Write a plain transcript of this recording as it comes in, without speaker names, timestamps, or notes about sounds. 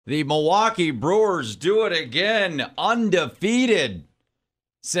The Milwaukee Brewers do it again, undefeated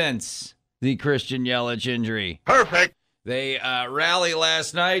since the Christian Yelich injury. Perfect. They rally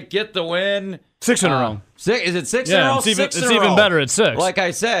last night, get the win. 6 in a row. Is it six in a row? It's even better at 6. Like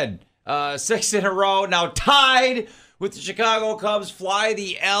I said, 6 in a row. Now tied with the Chicago Cubs. Fly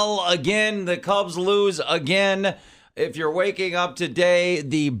the L again. The Cubs lose again. If you're waking up today,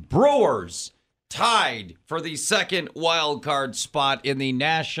 the Brewers tied for the second wild card spot in the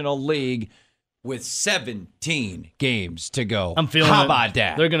National League with 17 games to go. I'm feeling it. How about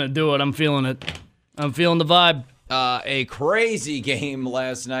that? They're going to do it. I'm feeling it. I'm feeling the vibe. A crazy game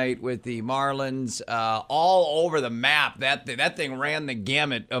last night with the Marlins, all over the map. That thing ran the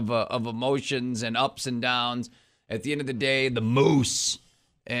gamut of emotions and ups and downs. At the end of the day, the Moose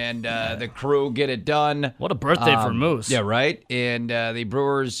and the crew get it done. What a birthday for Moose. Yeah, right? And the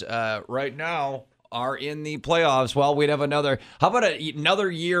Brewers right now are in the playoffs. Well, we'd have another. How about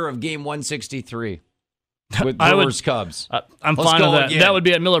another year of Game 163 with Brewers Cubs? I'm Let's fine go with that. again. That would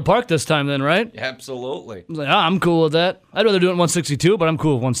be at Miller Park this time then, right? Absolutely. I was like, I'm cool with that. I'd rather do it in 162, but I'm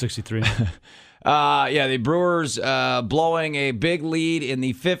cool with 163. The Brewers blowing a big lead in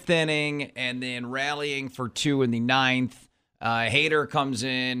the 5th inning and then rallying for 2 in the 9th. Hader comes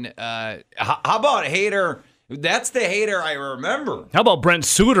in. How about Hader? That's the Hader I remember. How about Brent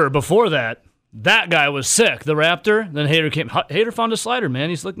Suter before that? That guy was sick. The Raptor. Then Hader found a slider, man.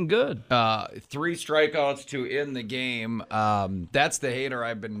 He's looking good. 3 strikeouts to end the game. That's the Hader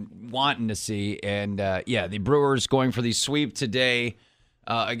I've been wanting to see. And, the Brewers going for the sweep today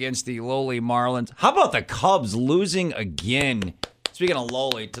against the lowly Marlins. How about the Cubs losing again? Speaking of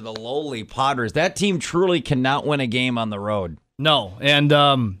lowly, to the lowly Padres. That team truly cannot win a game on the road. No, and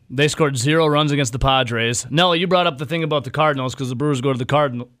they scored 0 runs against the Padres. Nelly, you brought up the thing about the Cardinals because the Brewers go to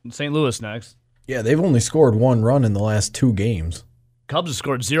the St. Louis next. Yeah, they've only scored 1 run in the last 2 games. Cubs have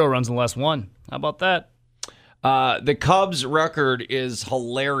scored 0 runs in the last 1. How about that? The Cubs' record is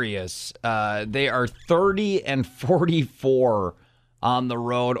hilarious. They are 30-44 on the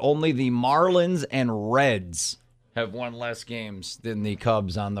road. Only the Marlins and Reds have won less games than the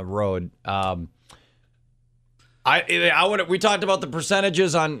Cubs on the road. We talked about the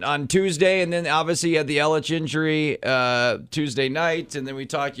percentages on Tuesday, and then obviously you had the Yelich injury Tuesday night, and then we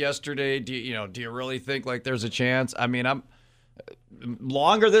talked yesterday. Do you really think like there's a chance? I mean,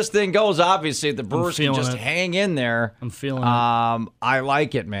 longer this thing goes, obviously the Brewers can just hang in there. I'm feeling it. I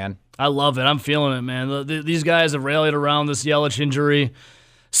like it, man. I love it. I'm feeling it, man. These guys have rallied around this Yelich injury.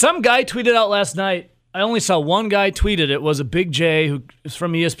 Some guy tweeted out last night. I only saw one guy tweeted it. It was a Big J who is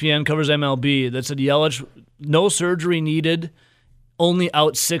from ESPN, covers MLB, that said Yelich, no surgery needed, only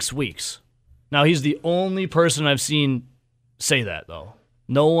out 6 weeks. Now, he's the only person I've seen say that, though.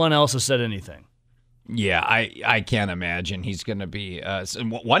 No one else has said anything. Yeah, I can't imagine he's going to be.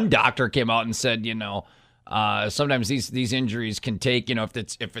 One doctor came out and said, sometimes these injuries can take,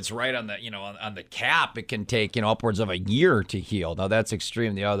 if it's right on the, on the cap, it can take, upwards of a year to heal. Now that's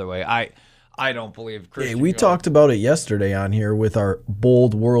extreme the other way. I don't believe Christian. Hey, we talked about it yesterday on here with our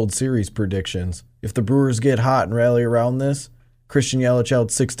bold World Series predictions. If the Brewers get hot and rally around this, Christian Yelich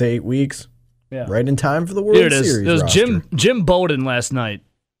out 6 to 8 weeks, right in time for the World Series. Here it is. It was Jim Bowden last night.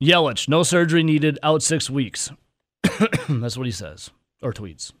 Yelich, no surgery needed, out 6 weeks. That's what he says or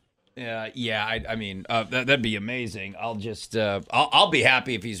tweets. I mean, that'd be amazing. I'll just, I'll be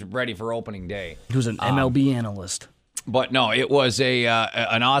happy if he's ready for opening day. He was an MLB analyst. But no, it was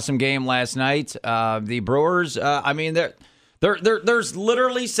an awesome game last night. The Brewers, I mean, there's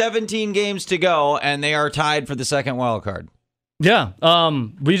literally 17 games to go, and they are tied for the second wild card. Yeah,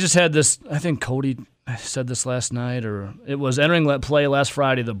 we just had this. I think Cody said this last night, or it was entering play last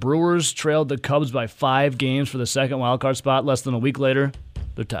Friday. The Brewers trailed the Cubs by 5 games for the second wild card spot. Less than a week later,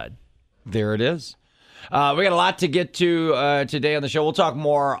 they're tied. There it is. We got a lot to get to today on the show. We'll talk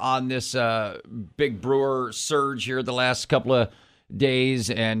more on this big Brewer surge here the last couple of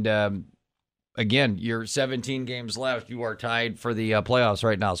days. And again, you're 17 games left. You are tied for the playoffs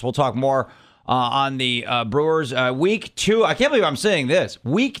right now. So we'll talk more on the Brewers. Week 2. I can't believe I'm saying this.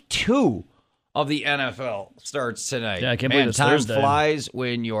 Week 2 of the NFL starts tonight. Yeah, I can't believe it's time Thursday. flies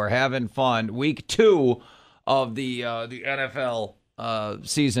when you're having fun. Week 2 of the NFL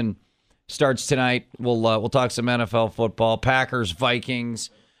season starts tonight. We'll talk some NFL football. Packers, Vikings.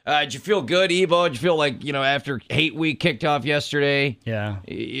 Did you feel good, Evo? Did you feel like, after Hate Week kicked off yesterday? Yeah.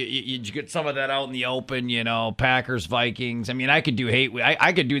 You get some of that out in the open, Packers, Vikings. I mean, I could do Hate Week.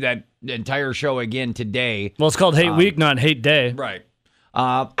 I could do that entire show again today. Well, it's called Hate Week, not Hate Day. Right.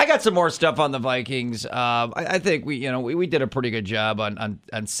 I got some more stuff on the Vikings. I think we did a pretty good job on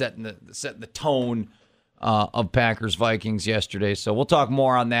setting the tone of Packers-Vikings yesterday. So we'll talk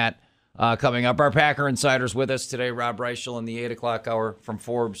more on that coming up. Our Packer Insiders with us today, Rob Reichel in the 8 o'clock hour from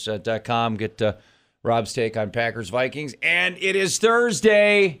Forbes.com. Get Rob's take on Packers-Vikings. And it is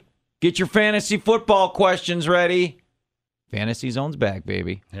Thursday. Get your fantasy football questions ready. Fantasy Zone's back,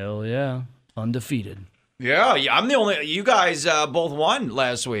 baby. Hell yeah. Undefeated. Yeah, I'm the only. You guys both won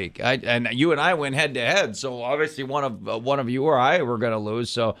last week, and you and I went head to head. So obviously, one of you or I were going to lose.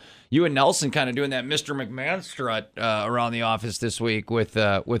 So you and Nelson kind of doing that Mr. McMahon strut around the office this week with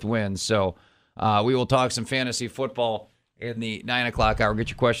wins. So we will talk some fantasy football in the 9 o'clock hour. Get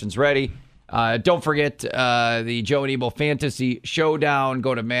your questions ready. Don't forget the Joe and Ebo Fantasy Showdown.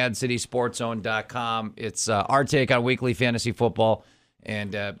 Go to MadCitySportsZone.com. It's our take on weekly fantasy football.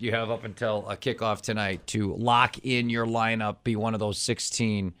 And you have up until kickoff tonight to lock in your lineup, be one of those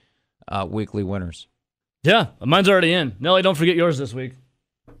 16 weekly winners. Yeah, mine's already in. Nelly, don't forget yours this week.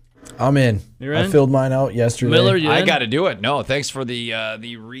 I'm in. You're in? I filled mine out yesterday. Miller, you in? I got to do it. No, thanks for the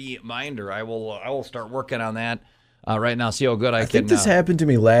reminder. I will start working on that right now. See how good I can. I think this happened to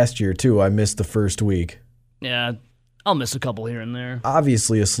me last year too. I missed the first week. Yeah, I'll miss a couple here and there.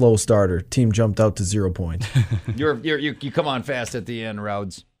 Obviously, a slow starter. Team jumped out to 0 points. You come on fast at the end,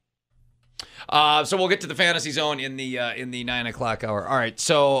 Rowds. So we'll get to the fantasy zone in the 9 o'clock hour. All right.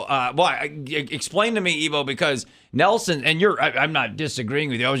 So, explain to me, Evo, because Nelson and I'm not disagreeing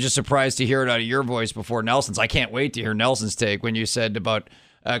with you. I was just surprised to hear it out of your voice before Nelson's. I can't wait to hear Nelson's take when you said about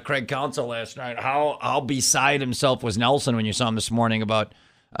Craig Counsell last night. How beside himself was Nelson when you saw him this morning about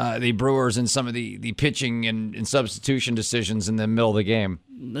the Brewers and some of the pitching and substitution decisions in the middle of the game.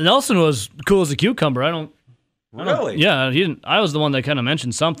 Nelson was cool as a cucumber. Really? Yeah, he didn't. I was the one that kind of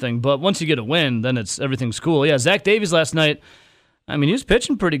mentioned something, but once you get a win, then everything's cool. Yeah, Zach Davies last night, I mean, he was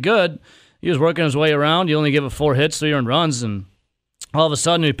pitching pretty good. He was working his way around. He only gave up 4 hits, 3 earned runs, and all of a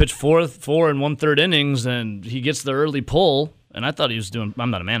sudden he pitched 4 1/3 innings, and he gets the early pull, and I thought he was doing,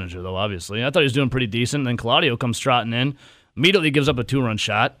 I'm not a manager, though, obviously. I thought he was doing pretty decent, and then Claudio comes trotting in, immediately gives up a 2-run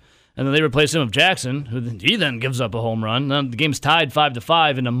shot, and then they replace him with Jackson, who he then gives up a home run. Then the game's tied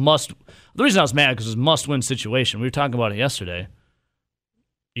 5-5 in a must. The reason I was mad because it's a must-win situation. We were talking about it yesterday.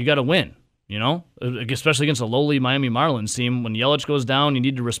 You got to win, especially against a lowly Miami Marlins team. When Yelich goes down, you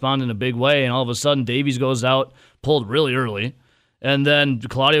need to respond in a big way, and all of a sudden Davies goes out, pulled really early, and then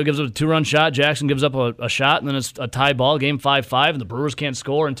Claudio gives up a 2-run shot. Jackson gives up a shot, and then it's a tie ball, game 5-5, and the Brewers can't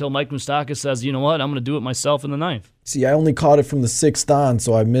score until Mike Moustakas says, you know what, I'm going to do it myself in the 9th. See, I only caught it from the 6th on,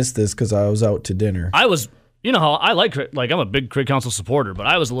 so I missed this because I was out to dinner. You know how I I'm a big Craig Counsell supporter, but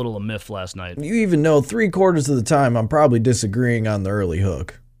I was a little miffed last night. You even know 3/4 of the time I'm probably disagreeing on the early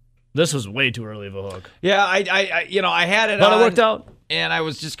hook. This was way too early of a hook. Yeah, I had it but on. It worked out. And I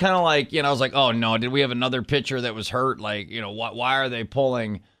was just kind of like, I was like, oh no, did we have another pitcher that was hurt? Like, why are they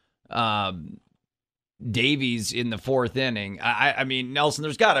pulling Davies in the 4th inning? I mean, Nelson,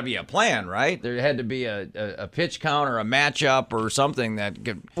 there's got to be a plan, right? There had to be a pitch count or a matchup or something that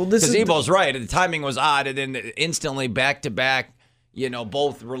could. Well, because Ebo's right. The timing was odd, and then instantly back to back,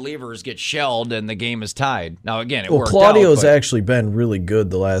 both relievers get shelled, and the game is tied. Now again, it worked out. Claudio's actually been really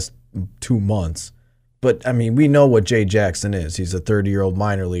good the last 2 months. But, I mean, we know what Jay Jackson is. He's a 30-year-old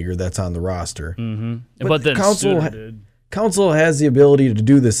minor leaguer that's on the roster. Mm-hmm. But then Counsell has the ability to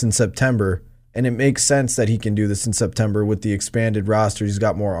do this in September, and it makes sense that he can do this in September with the expanded roster. He's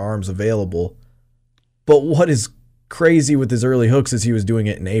got more arms available. But what is crazy with his early hooks is he was doing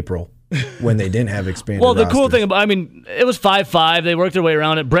it in April when they didn't have expanded Well, the rosters. cool thing about, it was 5-5. They worked their way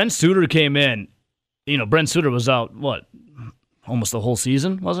around it. Brent Suter came in. Brent Suter was out, almost the whole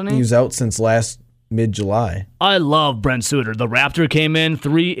season, wasn't he? He was out since mid-July. I love Brent Suter. The Raptor came in,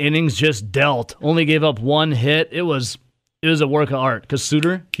 3 innings, just dealt. Only gave up 1 hit. It was a work of art because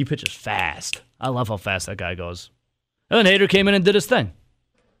Suter, he pitches fast. I love how fast that guy goes. And then Hader came in and did his thing.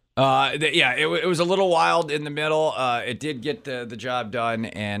 It was a little wild in the middle. It did get the job done.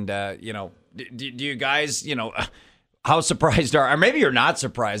 And, do you guys, how surprised or maybe you're not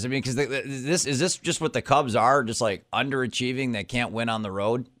surprised? I mean, because is this just what the Cubs are, just like underachieving that can't win on the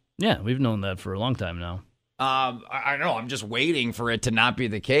road? Yeah, we've known that for a long time now. I know. I'm just waiting for it to not be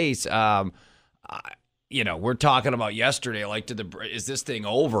the case. We're talking about yesterday, like, is this thing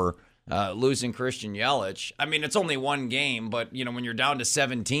over? Losing Christian Yelich. I mean, it's only 1 game, but when you're down to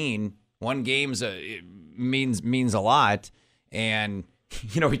 17, 1 game's means a lot. And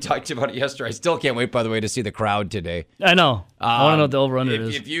we talked about it yesterday. I still can't wait, by the way, to see the crowd today. I know. I want to know what the over/under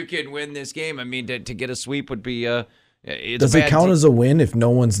is. If you could win this game, I mean, to get a sweep would be. Does it count as a win if no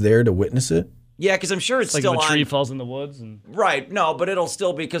one's there to witness it? Yeah, because I'm sure it's like still if a tree on. falls in the woods. Right. No, but it'll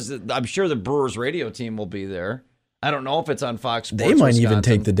still be because I'm sure the Brewers radio team will be there. I don't know if it's on Fox Sports. They might even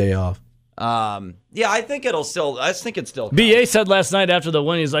take the day off. Yeah, I think it's still. BA said last night after the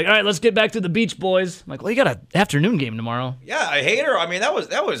win, he's like, all right, let's get back to the beach, boys. I'm like, well, you got an afternoon game tomorrow. Yeah, I hate her. I mean, that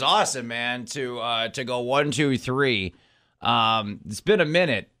was awesome, man. To go 1-2-3. It's been a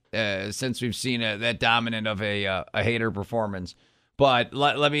minute since we've seen that dominant of a hater performance. But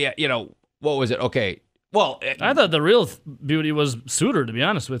let me, what was it? Okay. Well, I thought the real beauty was Suter, to be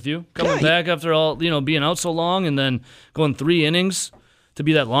honest with you. Coming back after all, being out so long and then going 3 innings to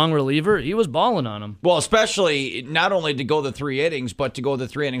be that long reliever, he was balling on him. Well, especially not only to go the 3 innings, but to go the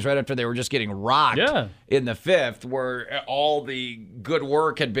 3 innings right after they were just getting rocked in the 5th, where all the good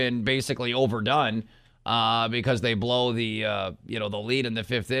work had been basically overdone because they blow the the lead in the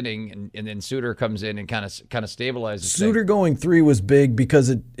 5th inning, and then Suter comes in and kind of stabilizes. Suter going 3 was big because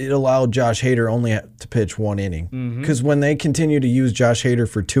it allowed Josh Hader only to pitch 1 inning. Because when they continue to use Josh Hader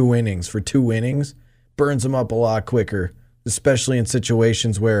for 2 innings, burns him up a lot quicker. Especially in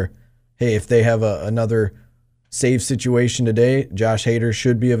situations where, hey, if they have another save situation today, Josh Hader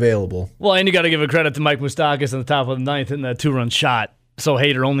should be available. Well, and you got to give a credit to Mike Moustakas in the top of the 9th in that 2-run shot. So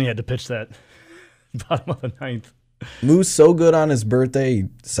Hader only had to pitch that bottom of the 9th. Moose so good on his birthday, he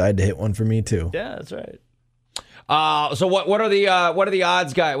decided to hit one for me too. Yeah, that's right. So what are the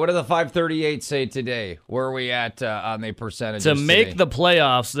odds, guy? What do the 538 say today? Where are we at on the percentages to make today? the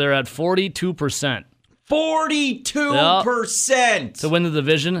playoffs? They're at 42%. 42%. To win the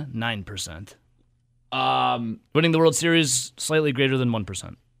division, 9%. Winning the World Series, slightly greater than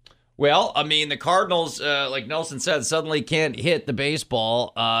 1%. Well, I mean, the Cardinals, like Nelson said, suddenly can't hit the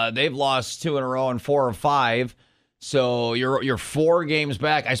baseball. They've lost 2 in a row and 4 of 5. So you're 4 games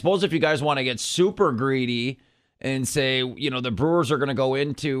back. I suppose if you guys want to get super greedy and say, the Brewers are going to go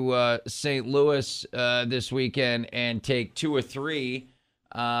into St. Louis this weekend and take 2 or 3.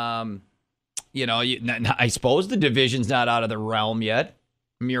 I suppose the division's not out of the realm yet.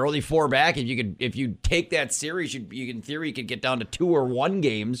 I mean, you're only 4 back. If you take that series, you in theory could get down to 2 or 1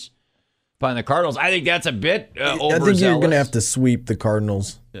 games behind the Cardinals. I think that's a bit overzealous. I think you're going to have to sweep the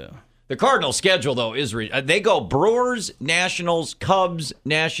Cardinals. Yeah. The Cardinals' schedule, though, is they go Brewers, Nationals, Cubs,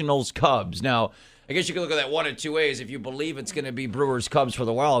 Nationals, Cubs. Now, I guess you can look at that 1 of 2 ways. If you believe it's going to be Brewers, Cubs for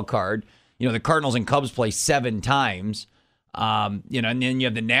the wild card, the Cardinals and Cubs play 7 times. And then you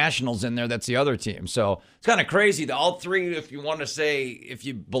have the Nationals in there. That's the other team. So it's kind of crazy that all 3, if you want to say, if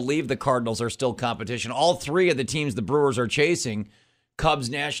you believe the Cardinals are still competition, all 3 of the teams the Brewers are chasing, Cubs,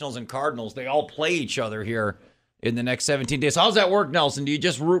 Nationals, and Cardinals, they all play each other here in the next 17 days. So how's that work, Nelson? Do you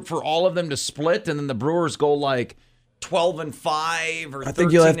just root for all of them to split, and then the Brewers go like 12-5 or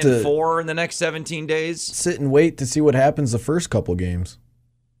 13-4 in the next 17 days? Sit and wait to see what happens the first couple games.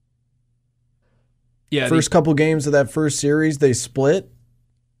 Yeah, first couple games of that first series, they split.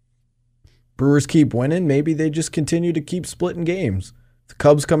 Brewers keep winning. Maybe they just continue to keep splitting games. If the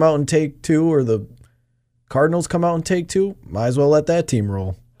Cubs come out and take 2, or the Cardinals come out and take 2, might as well let that team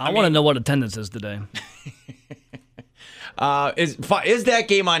roll. I want to know what attendance is today. Is that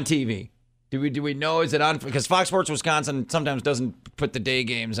game on TV? Do we know? Is it on? Because Fox Sports Wisconsin sometimes doesn't put the day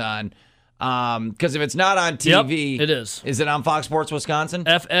games on. Because if it's not on TV, it is. Is it on Fox Sports Wisconsin?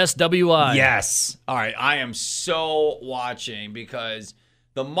 FSWI. Yes. All right. I am so watching because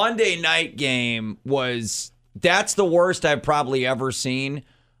the Monday night game that's the worst I've probably ever seen.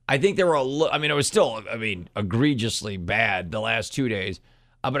 I think there were it was still, egregiously bad the last 2 days.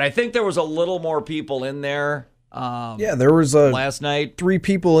 But I think there was a little more people in there. There was last night 3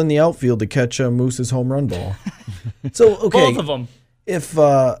 people in the outfield to catch Moose's home run ball. So, okay. Both of them. If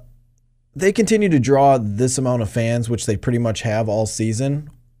they continue to draw this amount of fans, which they pretty much have all season,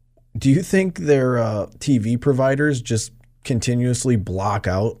 do you think their TV providers just continuously black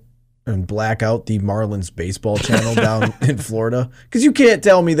out the Marlins baseball channel down in Florida? Because you can't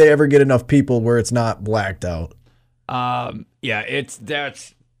tell me they ever get enough people where it's not blacked out.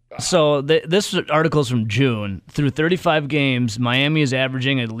 So this article is from June. Through 35 games, Miami is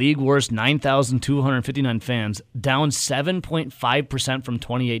averaging a league worst 9,259 fans, down 7.5% from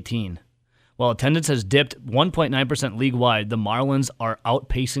 2018. While attendance has dipped 1.9% league-wide, the Marlins are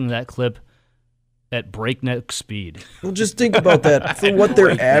outpacing that clip at breakneck speed. Well, just think about that. For what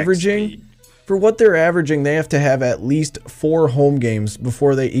they're averaging, they have to have at least 4 home games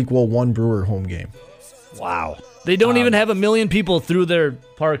before they equal 1 Brewer home game. Wow. They don't even have 1 million people through their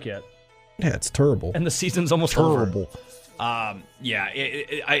park yet. Yeah, it's terrible. And the season's almost terrible. over.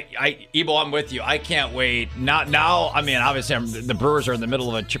 Ebo, I'm with you. I can't wait. Not now. I mean, obviously, the Brewers are in the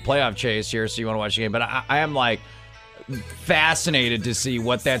middle of a playoff chase here, so you want to watch the game. But I am like, fascinated to see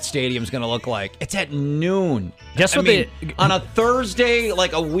what that stadium's going to look like. It's at noon. Guess what on a Thursday,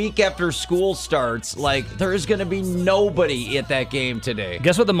 like a week after school starts, like there's going to be nobody at that game today.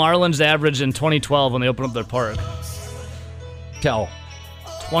 Guess what the Marlins averaged in 2012 when they opened up their park? Tell.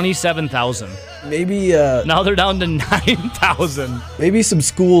 27,000. Maybe Now they're down to 9,000. maybe some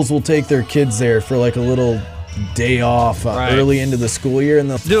schools will take their kids there for like a little day off Right. early into the school year, and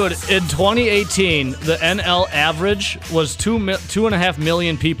they'll Dude, in 2018, the NL average was 2.5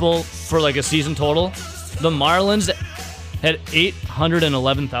 million people for like a season total. The Marlins had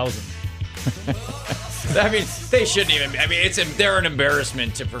 811,000. I mean, they shouldn't even. I mean, they're an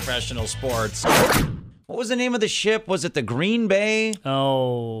embarrassment to professional sports. What was the name of the ship? Was it the Green Bay?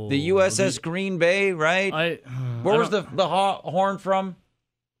 Oh. The USS Green Bay, right? Where was the horn from?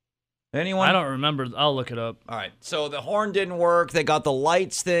 Anyone? I don't remember. I'll look it up. All right. So the horn didn't work. They got the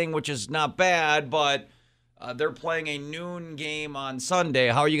lights thing, which is not bad, but they're playing a noon game on Sunday.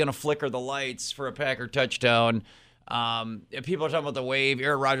 How are you going to flicker the lights for a Packer touchdown? People are talking about the wave.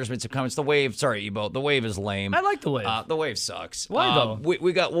 Aaron Rodgers made some comments. The wave, sorry, Ebo. The wave is lame. I like the wave. The wave sucks. Why, though?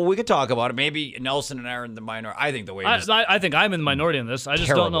 We could talk about it. Maybe Nelson and I are in the minor. I think the wave is I think I'm in the minority in this. I just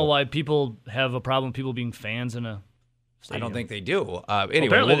don't know terrible. why people have a problem with people being fans in a I stadium. don't think they do. Anyway,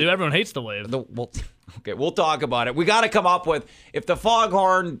 Apparently, everyone hates the wave. We'll talk about it. We got to come up with, if the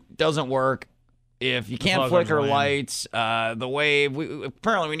foghorn doesn't work, if you can't foghorn's flicker lame. lights, the wave.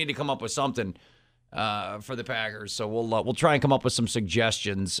 Apparently, we need to come up with something for the Packers. So we'll try and come up with some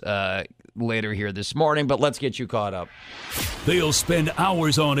suggestions later here this morning. But let's get you caught up. They'll spend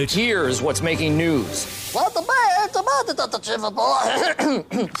hours on it. Here's what's making news.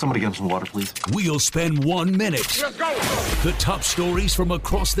 Somebody get him some water, please. We'll spend 1 minute. Let's go. The top stories from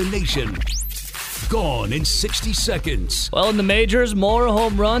across the nation. Gone in 60 seconds. Well, in the majors, more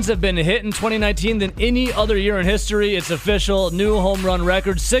home runs have been hit in 2019 than any other year in history. It's official. New home run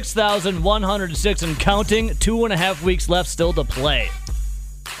record, 6,106 and counting. 2.5 weeks left still to play.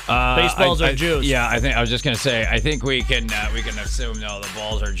 Baseballs are juice. Yeah, I was just gonna say. I think we can assume the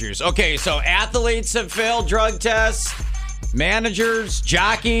balls are juice. Okay, so athletes have failed drug tests, managers,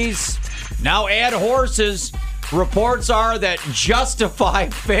 jockeys, now add horses. Reports are that Justify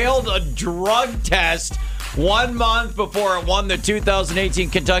failed a drug test 1 month before it won the 2018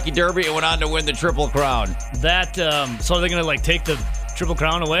 Kentucky Derby and went on to win the Triple Crown. That so are they gonna take the Triple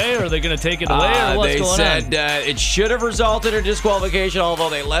Crown away, or are they gonna take it away, or what's going on? They said it should have resulted in disqualification, although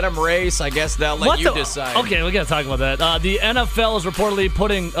they let him race. I guess they'll let you decide. Okay, we gotta talk about that. The NFL is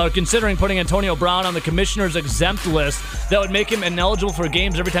reportedly considering putting Antonio Brown on the commissioner's exempt list. That would make him ineligible for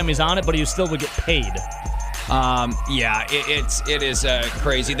games every time he's on it, but he still would get paid. It is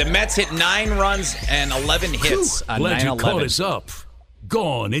crazy. The Mets hit 9 runs and 11 hits on Glad you 9/11. caught us up.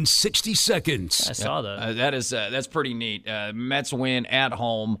 Gone in 60 seconds. I saw that. That's pretty neat. Mets win at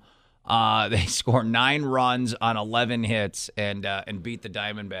home. They score 9 runs on 11 hits and beat the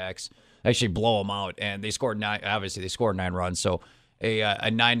Diamondbacks. Actually blow them out, and they scored 9. Obviously, they scored 9 runs, so a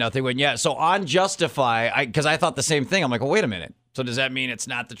 9-0 win. Yeah. So on Justify, because I thought the same thing. I'm like, well, wait a minute. So does that mean it's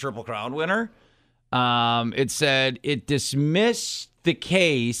not the Triple Crown winner? It said it dismissed the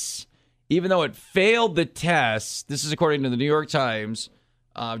case, even though it failed the test. This is according to the New York Times.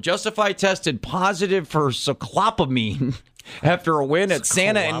 Justify tested positive for cyclopamine after a win at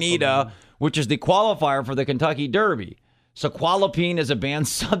Santa Anita, which is the qualifier for the Kentucky Derby. Cyclopamine is a banned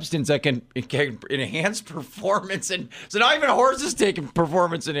substance that can enhance performance. And so now even horses taking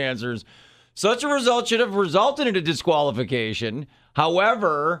performance enhancers. Such a result should have resulted in a disqualification.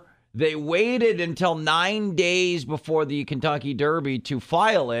 However, they waited until 9 days before the Kentucky Derby to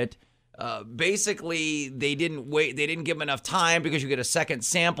file it. Basically, they didn't wait. They didn't give them enough time because you get a second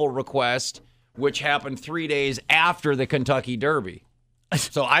sample request, which happened 3 days after the Kentucky Derby.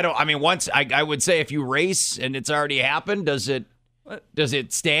 So I would say if you race and it's already happened, does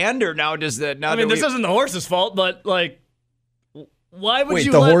it stand, or now does that? Now this isn't the horse's fault, but why would wait.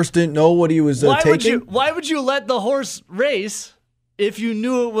 you? The horse didn't know what he was taking. Why would you let the horse race if you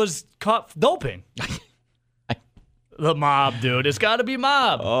knew it was caught doping? The mob, dude. It's got to be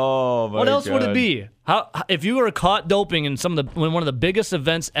mob. Oh my God. What else would it be? How if you were caught doping in one of the biggest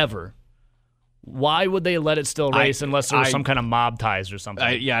events ever? Why would they let it still race unless there was some kind of mob ties or something?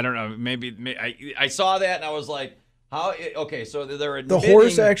 I don't know. Maybe I saw that and I was like, how? Okay, so they're admitting. The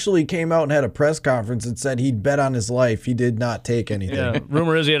horse actually came out and had a press conference and said he'd bet on his life. He did not take anything. Yeah,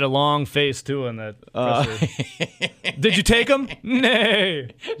 rumor is he had a long face too in that presser. Did you take him?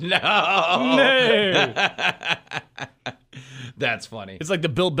 Nay. No. Nay. That's funny. It's like the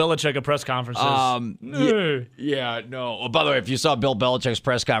Bill Belichick of press conferences. Yeah, no. Oh, by the way, if you saw Bill Belichick's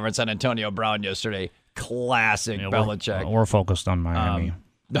press conference on Antonio Brown yesterday, Classic Belichick. We're focused on Miami.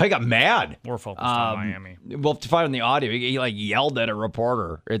 I got mad. We're focused on Miami. We'll have to find in the audio. He like yelled at a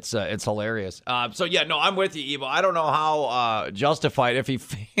reporter. It's hilarious. So yeah, no, I'm with you, Evo. I don't know how Justified, if he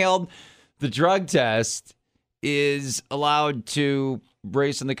failed the drug test, is allowed to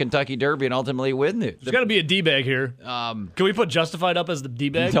race in the Kentucky Derby and ultimately win it. There's got to be a D-bag here. Can we put Justified up as the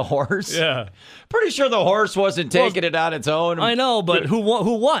D-bag? The horse? Yeah. Pretty sure the horse wasn't taking it on its own. I know, but who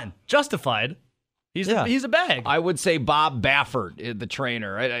won? Justified. He's a bag. I would say Bob Baffert, the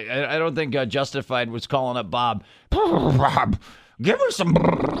trainer. I don't think Justified was calling up Bob. Bob, give us some.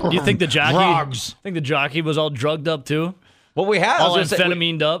 Do you think the jockey? Drugs. Think the jockey was all drugged up too? Well, we had all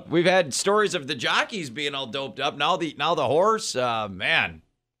amphetamine up. We've had stories of the jockeys being all doped up. Now the horse, man.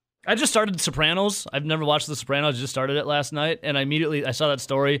 I just started Sopranos. I've never watched The Sopranos. I just started it last night, and I saw that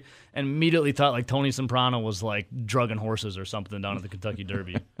story and immediately thought like Tony Soprano was like drugging horses or something down at the Kentucky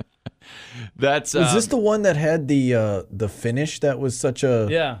Derby. Was this the one that had the finish that was such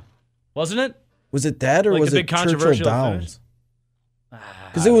a wasn't it? Was it that or like was the it big Churchill controversial Downs?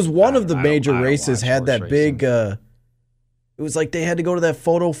 Because it was one of the major races had that big. It was like they had to go to that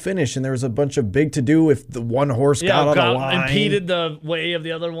photo finish, and there was a bunch of big to do if the one horse got out of line. Impeded the way of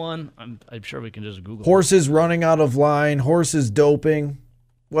the other one. I'm sure we can just Google horses running out of line, horses doping.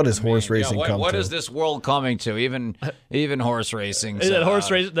 What does horse racing come to? What is this world coming to? Even horse racing.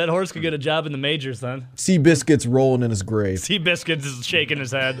 That horse could get a job in the majors then. Seabiscuit's rolling in his grave. Seabiscuit's is shaking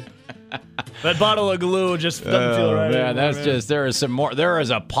his head. That bottle of glue just doesn't feel right. Man, there is some more. There is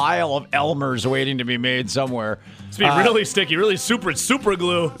a pile of Elmers waiting to be made somewhere. It's being really sticky, really super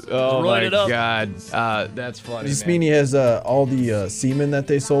glue. Oh my it up. God, that's funny. Does this mean he has all the semen that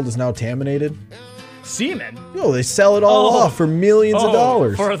they sold is now contaminated? Semen? No, they sell it all off for millions of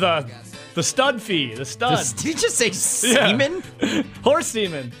dollars. For the stud fee. The stud. Did you just say semen? Yeah. Horse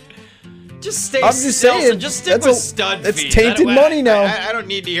semen. Just stay. I'm just saying. Just stick with stud That's fees. tainted money now. I don't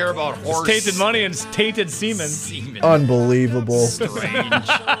need to hear about horse. It's tainted money and tainted semen. Unbelievable. Strange.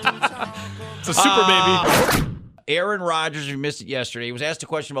 It's a super baby. Aaron Rodgers, we missed it yesterday. He was asked a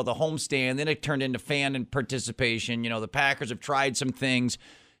question about the homestand. Then it turned into fan and participation. You know, the Packers have tried some things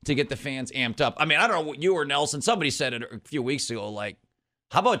to get the fans amped up. I mean, I don't know what you or Nelson. Somebody said it a few weeks ago, like,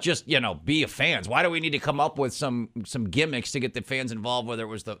 how about just, be a fans? Why do we need to come up with some gimmicks to get the fans involved, whether it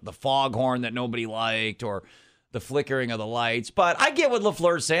was the foghorn that nobody liked or the flickering of the lights? But I get what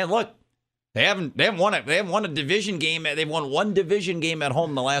LaFleur's saying. Look, they haven't won a division game. They've won one division game at home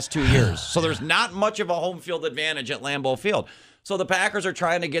in the last 2 years. So there's not much of a home field advantage at Lambeau Field. So the Packers are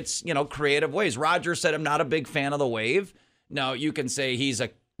trying to get, creative ways. Rodgers said I'm not a big fan of the wave. Now, you can say he's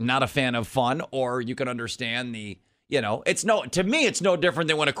not a fan of fun, or you can understand to me, it's no different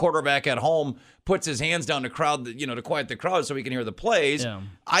than when a quarterback at home puts his hands down to to quiet the crowd so he can hear the plays. Yeah.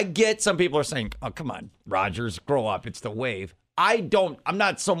 I get some people are saying, oh, come on, Rodgers, grow up. It's the wave. I'm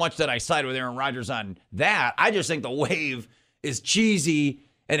not so much that I side with Aaron Rodgers on that. I just think the wave is cheesy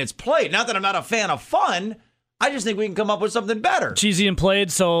and it's played. Not that I'm not a fan of fun. I just think we can come up with something better. Cheesy and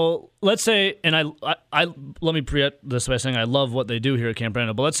played. So let's say, and I let me preempt this by saying I love what they do here at Camp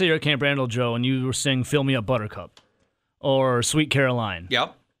Randall. But let's say you're at Camp Randall, Joe, and you were singing "Fill Me Up, Buttercup" or "Sweet Caroline."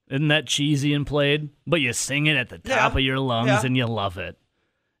 Yep. Isn't that cheesy and played? But you sing it at the top of your lungs and you love it.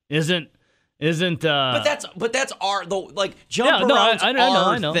 Isn't? But that's our jump around's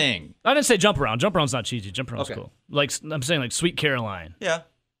our thing. I didn't say jump around. Jump around's not cheesy. Jump around's cool. Like I'm saying, like "Sweet Caroline." Yeah.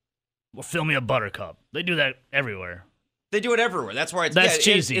 Well, "Fill Me Up, Buttercup." They do that everywhere. They do it everywhere. That's why that's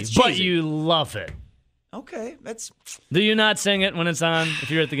cheesy. It's cheesy. But you love it. Okay, that's. Do you not sing it when it's on?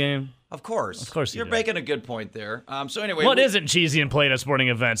 If you're at the game, of course. You're making a good point there. So anyway, what isn't cheesy and played at sporting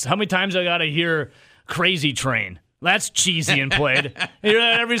events? How many times I got to hear "Crazy Train"? That's cheesy and played. You hear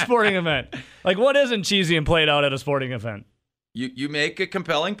that at every sporting event. Like, what isn't cheesy and played out at a sporting event? You make a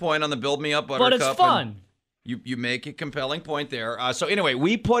compelling point on the "Build Me Up, Buttercup." But it's fun. You make a compelling point there. So anyway,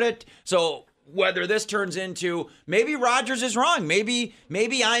 we put it so. Whether this turns into maybe Rodgers is wrong, maybe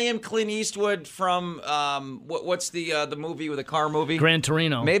I am Clint Eastwood from what's the movie with the car movie? Gran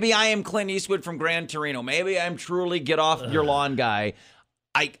Torino. Maybe I am Clint Eastwood from Gran Torino. Maybe I'm truly get off your lawn guy.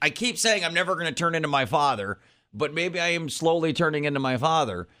 I keep saying I'm never going to turn into my father, but maybe I am slowly turning into my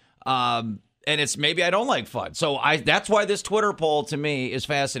father. And it's maybe I don't like fun. So that's why this Twitter poll to me is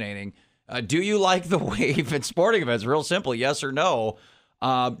fascinating. Do you like the wave at sporting events? Real simple, yes or no.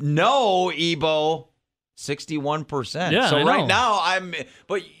 No, Ebo, 61%. Yeah, so right now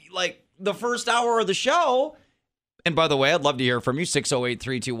but like the first hour of the show, and by the way, I'd love to hear from you,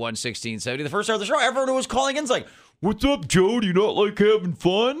 608-321-1670. The first hour of the show, everyone who was calling in is like, what's up, Joe? Do you not like having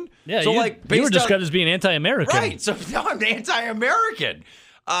fun? Yeah, so you were described as being anti-American. Right, so now I'm anti-American.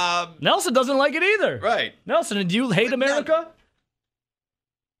 Nelson doesn't like it either. Right. Nelson, do you hate America?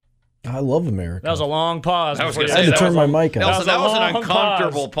 I love America. That was a long pause. I was before gonna you say, I had to said turn my mic on. Nelson, that was an long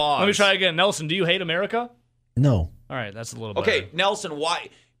uncomfortable pause. Let me try again. Nelson, do you hate America? No. All right, that's a little bit. Okay, Nelson, why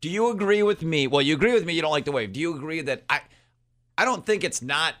do you agree with me? Well, you agree with me. You don't like the wave. Do you agree that I don't think it's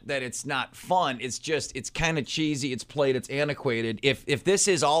not that it's not fun. It's just it's kind of cheesy. It's played. It's antiquated. If this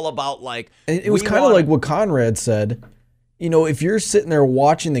is all about like It was kind of like what Conrad said. You know, if you're sitting there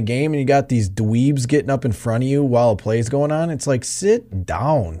watching the game and you got these dweebs getting up in front of you while a play's going on, it's like, sit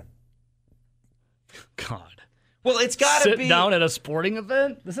down. God. Well, it's got to Sit be down at a sporting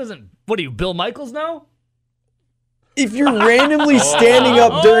event? This isn't, what are you, Bill Michaels now? If you're randomly standing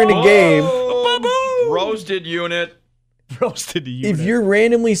up during a game, roasted unit. Roasted you. if you're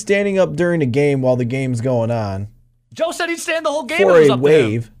randomly standing up during a game while the game's going on Joe said he'd stand the whole game. for if it was a up to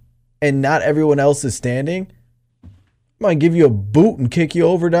him. wave and not everyone else is standing, I might give you a boot and kick you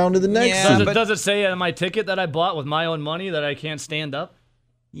over down to the next Yeah, seat. Does it say on my ticket that I bought with my own money that I can't stand up?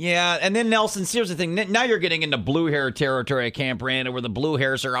 Yeah, and then Nelson, here's the thing. Now you're getting into blue hair territory at Camp Randall, where the blue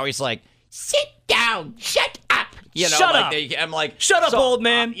hairs are always like, "Sit down, shut up." You know, Shut like up. I'm like, Shut up, old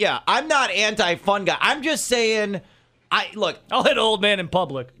man. Yeah, I'm not anti-fun guy. I'm just saying, look. I'll hit an old man in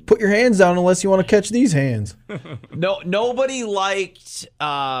public. Put your hands down unless you want to catch these hands. Nobody liked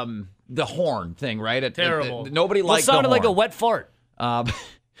the horn thing, right? Terrible. Nobody Well, it liked the sounded like a horn. wet fart.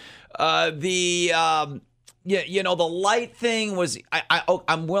 Yeah, you know, the light thing was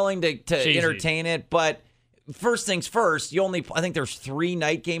I'm willing to Cheesy. entertain it, but first things first, I think there's 3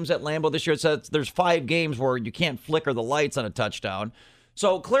 night games at Lambeau this year. It says there's 5 games where you can't flicker the lights on a touchdown.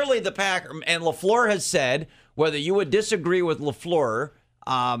 So clearly the Packers, and LaFleur has said, whether you would disagree with LaFleur,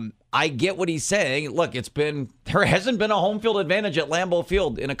 I get what he's saying. Look, there hasn't been a home field advantage at Lambeau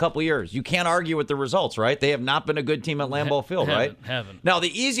Field in a couple years. You can't argue with the results, right? They have not been a good team at Lambeau Field, right? Haven't. Now, the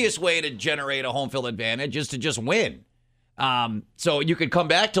easiest way to generate a home field advantage is to just win. So you could come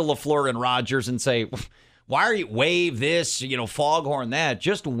back to LaFleur and Rodgers and say, why are you wave this, foghorn that?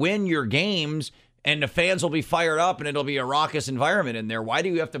 Just win your games and the fans will be fired up and it'll be a raucous environment in there. Why do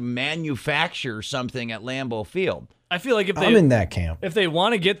you have to manufacture something at Lambeau Field? I feel like I'm in that camp. if they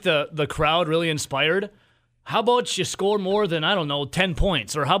want to get the crowd really inspired, how about you score more than, 10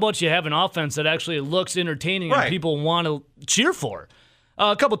 points? Or how about you have an offense that actually looks entertaining Right. and people want to cheer for?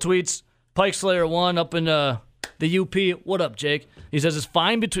 A couple tweets. Pike Slayer 1 up in the UP. What up, Jake? He says it's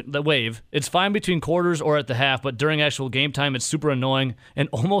fine between the wave. It's fine between quarters or at the half, but during actual game time, it's super annoying and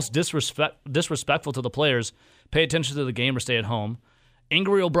almost disrespectful to the players. Pay attention to the game or stay at home.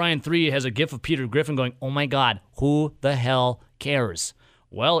 Angry O'Brien 3 has a gif of Peter Griffin going, "Oh my God, who the hell cares?"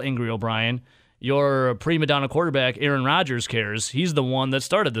 Well, Angry O'Brien, your prima donna quarterback Aaron Rodgers cares. He's the one that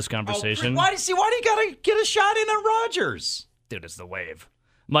started this conversation. Why do you gotta get a shot in on Rodgers? Dude, it's the wave.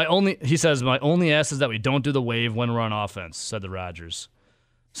 He says, my only ask is that we don't do the wave when we're on offense, said the Rodgers.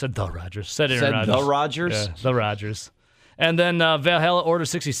 Said Aaron Said Rodgers. the Rodgers? Yeah, the Rodgers. And then Valhalla Order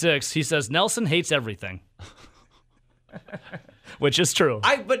 66, he says, Nelson hates everything. Which is true.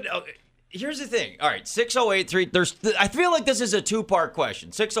 Here's the thing. All right, 6083. I feel like this is a 2-part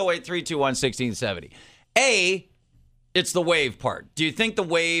question. 608-321-1670. A, it's the wave part. Do you think the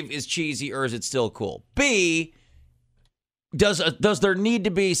wave is cheesy or is it still cool? B, does there need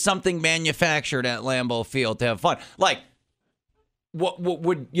to be something manufactured at Lambeau Field to have fun? Like, what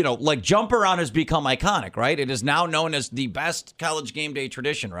would, like Jump Around has become iconic, right? It is now known as the best college game day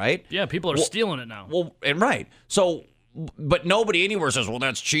tradition, right? Yeah, people are stealing it now. Well, and right. So, but nobody anywhere says, well,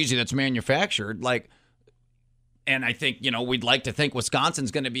 that's cheesy, that's manufactured. Like, and I think, we'd like to think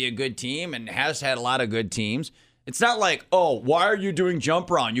Wisconsin's going to be a good team and has had a lot of good teams. It's not like, oh, why are you doing Jump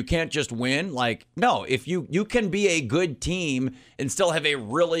Around? You can't just win. Like, no, if you can be a good team and still have a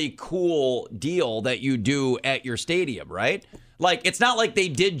really cool deal that you do at your stadium, right? Like, it's not like they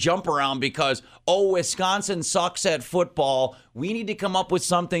did Jump Around because, oh, Wisconsin sucks at football. We need to come up with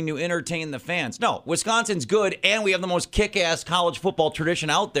something to entertain the fans. No, Wisconsin's good, and we have the most kick-ass college football tradition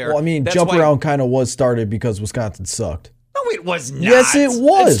out there. Well, I mean, That's Jump why- Around kind of was started because Wisconsin sucked. No, it was not. Yes, it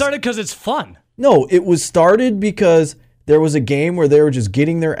was. It started because it's fun. No, it was started because there was a game where they were just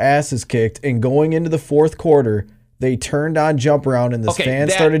getting their asses kicked, and going into the fourth quarter, they turned on Jump Around, and the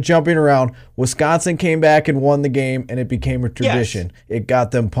fans started jumping around. Wisconsin came back and won the game, and it became a tradition. Yes. It got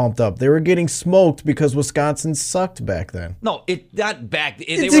them pumped up. They were getting smoked because Wisconsin sucked back then. No, it not back.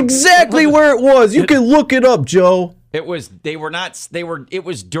 It's exactly where it was. You can look it up, Joe. It was it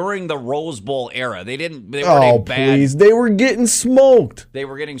was during the Rose Bowl era. They weren't please. They were getting smoked. They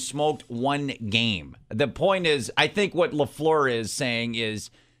were getting smoked one game. The point is, I think what LaFleur is saying is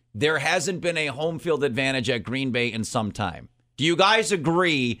there hasn't been a home field advantage at Green Bay in some time. Do you guys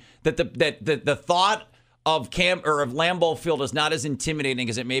agree that the thought of Lambeau Field is not as intimidating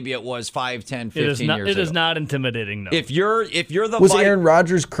as maybe it was 5, 10, 15 years ago? It is not intimidating, no. If you're the Was Aaron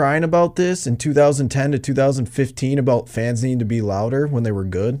Rodgers crying about this in 2010 to 2015 about fans needing to be louder when they were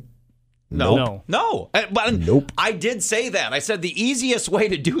good? No. Nope. I did say that. I said the easiest way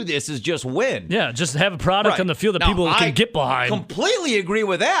to do this is just win. Yeah, just have a product on the field that people can get behind. I completely agree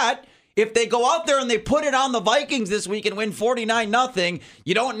with that. If they go out there and they put it on the Vikings this week and win 49-0,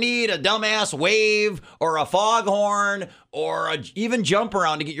 you don't need a dumbass wave or a foghorn or even jump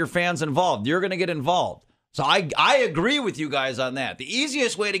around to get your fans involved. You're going to get involved. So I agree with you guys on that. The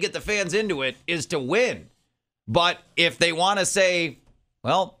easiest way to get the fans into it is to win. But if they want to say,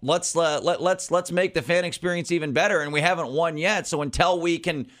 well, let's make the fan experience even better, and we haven't won yet, so until we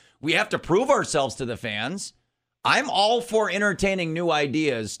have to prove ourselves to the fans. I'm all for entertaining new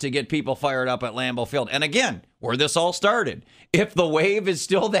ideas to get people fired up at Lambeau Field. And again, where this all started, if the wave is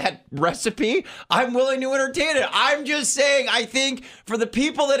still that recipe, I'm willing to entertain it. I'm just saying, I think for the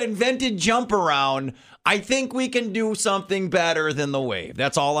people that invented jump around, I think we can do something better than the wave.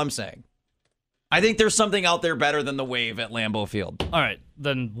 That's all I'm saying. I think there's something out there better than the wave at Lambeau Field. All right,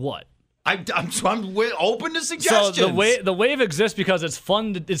 then what? I'm open to suggestions. So the wave exists because it's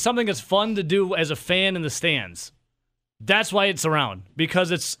fun. It's something that's fun to do as a fan in the stands. That's why it's around,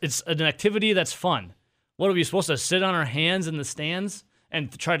 because it's an activity that's fun. What are we supposed to sit on our hands in the stands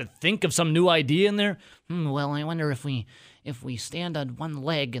and try to think of some new idea in there? Well, I wonder if we stand on one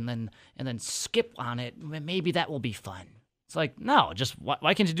leg and then skip on it, maybe that will be fun. It's like, no, just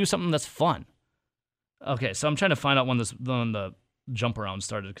why can't you do something that's fun? Okay, so I'm trying to find out when the jump around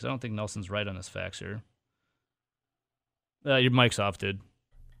started, because I don't think Nelson's right on his facts here. Your mic's off, dude.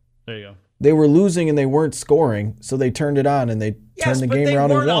 There you go. They were losing and they weren't scoring, so they turned it on and they turned the game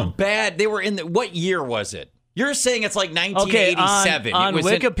around and won. Bad. They were in what year was it? You're saying it's like 1987. Okay, on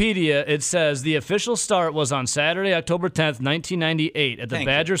Wikipedia, it says the official start was on Saturday, October 10th, 1998, at the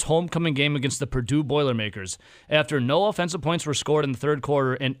Badgers' homecoming game against the Purdue Boilermakers. After no offensive points were scored in the third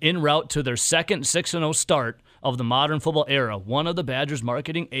quarter and en route to their second 6-0 start of the modern football era, one of the Badgers'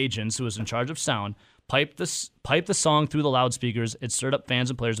 marketing agents, who was in charge of sound, piped the song through the loudspeakers. It stirred up fans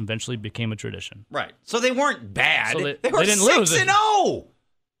and players and eventually became a tradition. Right. So they weren't bad. So they were didn't lose. 6-0.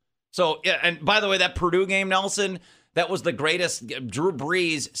 So, yeah, and by the way, that Purdue game, Nelson, that was the greatest. Drew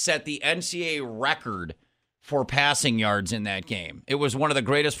Brees set the NCAA record for passing yards in that game. It was one of the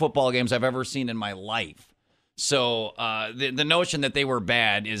greatest football games I've ever seen in my life. So the notion that they were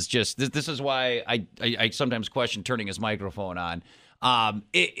bad is just, this is why I sometimes question turning his microphone on.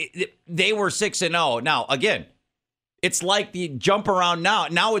 They were 6-0. Now, again, it's like the jump around now.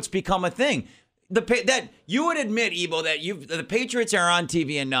 Now it's become a thing. That you would admit, Ebo, that the Patriots are on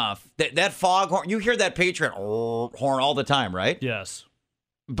TV enough that foghorn, you hear that Patriot horn all the time, right? Yes.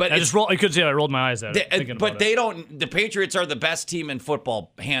 But I could say I rolled my eyes at it. But they don't. The Patriots are the best team in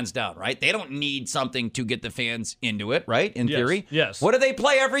football, hands down, right? They don't need something to get the fans into it, right? In theory, yes. What do they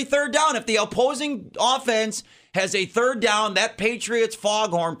play every third down? If the opposing offense has a third down, that Patriots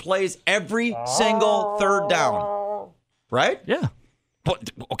foghorn plays every single third down, right? Yeah.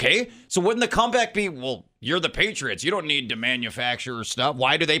 But okay, so wouldn't the comeback be, well, you're the Patriots, you don't need to manufacture stuff.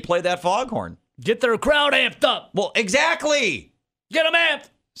 Why do they play that foghorn? Get their crowd amped up. Well, exactly. Get them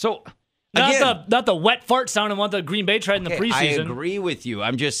amped. So again, not the wet fart sound and what the Green Bay tried in the preseason. I agree with you.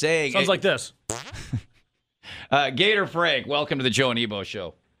 I'm just saying. Sounds like this. Gator Frank, welcome to the Joe and Ebo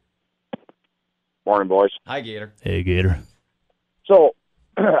Show. Morning, boys. Hi, Gator. Hey, Gator. So,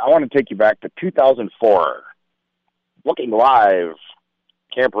 I want to take you back to 2004. Looking live,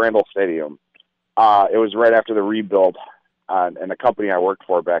 Camp Randall Stadium. It was right after the rebuild, and the company I worked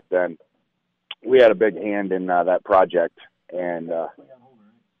for back then, we had a big hand in that project, and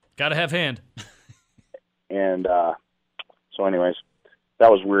gotta have hand. And so, anyways, that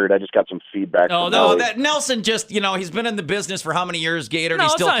was weird. I just got some feedback. Oh no, that Nelson just he's been in the business for how many years, Gator? No,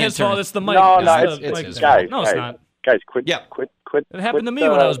 and he still it's not can't his fault. It's the mic. No, it's his guys. No, it's not. Guys, quit. It happened to me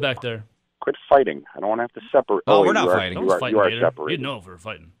when I was back there. Quit fighting. I don't want to have to separate. Oh, we're not fighting. You are separated. You know if we're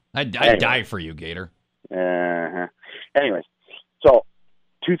fighting. I'd die for you, Gator. Anyways, so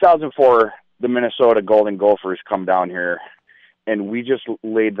 2004, the Minnesota Golden Gophers come down here, and we just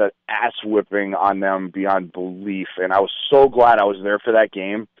laid the ass whipping on them beyond belief. And I was so glad I was there for that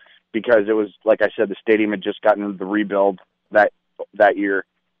game because it was, like I said, the stadium had just gotten the rebuild that year.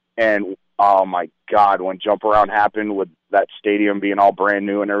 And, oh, my God, when Jump Around happened with that stadium being all brand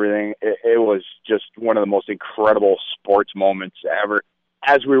new and everything, it was just one of the most incredible sports moments ever.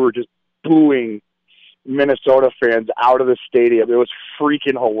 As we were just booing Minnesota fans out of the stadium, it was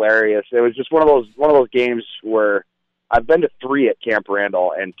freaking hilarious. It was just one of those games where I've been to 3 at Camp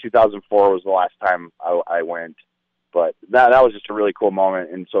Randall, and 2004 was the last time I went. But that was just a really cool moment.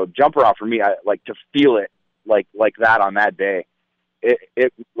 And so jump around for me, I like to feel it like that on that day.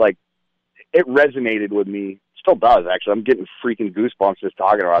 It resonated with me. Still does, actually. I'm getting freaking goosebumps just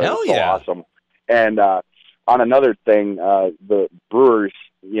talking about it. Hell It's so yeah. awesome. And on another thing, the Brewers,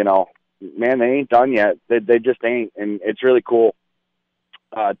 you know, man, they ain't done yet. They just ain't. And it's really cool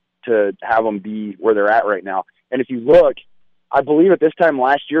to have them be where they're at right now. And if you look, I believe at this time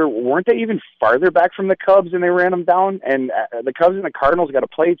last year, weren't they even farther back from the Cubs and they ran them down? And the Cubs and the Cardinals got to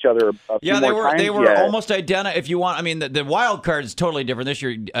play each other a few more times. They were yet. almost identical. If you want, I mean, the wild card is totally different this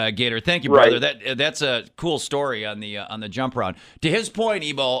year. Gator, thank you, brother. Right. That's a cool story on the jump round. To his point,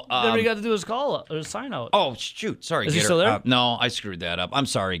 Ebo. Then we got to do his call or his sign out. Oh shoot, sorry, Is Gator. he still there? No, I screwed that up. I'm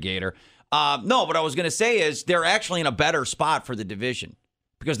sorry, Gator. No, what I was going to say is they're actually in a better spot for the division.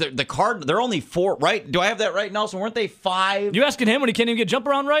 Because they're only 4, right? Do I have that right, Nelson? Weren't they 5? You asking him when he can't even get jump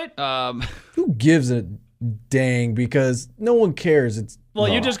around right? Who gives a dang? Because no one cares.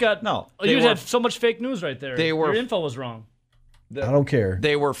 You just got You had so much fake news right there. Your info was wrong. I don't care.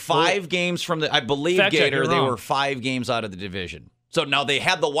 They were 5 games from I believe, Fact check, Gator, you're they wrong. were 5 games out of the division. So now they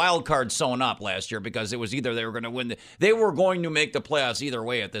had the wild card sewn up last year because it was either they were going to win they were going to make the playoffs either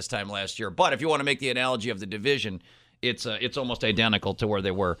way at this time last year. But if you want to make the analogy of the division, it's almost identical to where they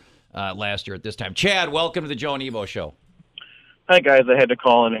were last year at this time. Chad, welcome to the Joe and Ebo Show. Hi, guys. I had to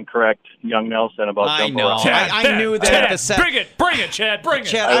call in and correct young Nelson about I jump know. around. I knew that Chad, at the set. bring it, Chad, bring it.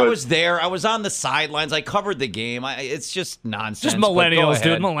 Chad, I was there. I was on the sidelines. I covered the game. It's just nonsense. Just but go millennials,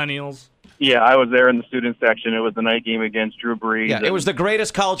 dude, ahead. millennials. Yeah, I was there in the student section. It was the night game against Drew Brees. Yeah, it was the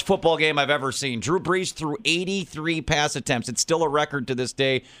greatest college football game I've ever seen. Drew Brees threw 83 pass attempts. It's still a record to this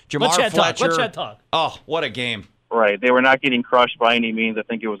day. Jamar Let Chad Fletcher. talk. Let Chad talk. Oh, what a game. Right. They were not getting crushed by any means. I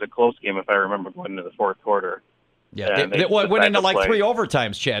think it was a close game, if I remember, going into the fourth quarter. Yeah, And they went into decided like to play. 3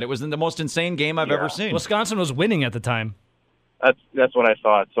 overtimes, Chad. It was the most insane game I've ever seen. Wisconsin was winning at the time. That's what I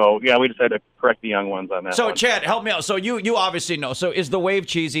thought. So, yeah, we decided to correct the young ones on that So, one. Chad, help me out. So you obviously know. So is the wave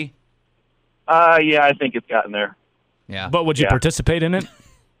cheesy? Yeah, I think it's gotten there. Yeah. But would you participate in it?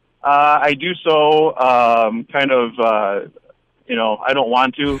 I do so kind of, I don't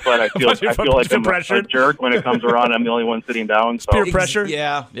want to, but I feel like I'm a jerk when it comes around. I'm the only one sitting down. So. Peer pressure?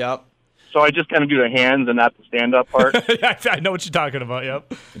 Yeah, yep. So I just kind of do the hands and not the stand-up part. I know what you're talking about, yep.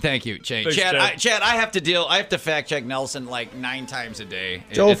 Thank you, Chad. Thanks, Chad, I have to fact check Nelson like 9 times a day.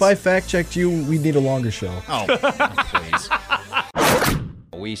 Joe, if I fact checked you, we'd need a longer show. Oh, please.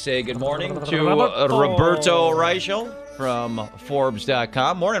 We say good morning to Roberto Reichel from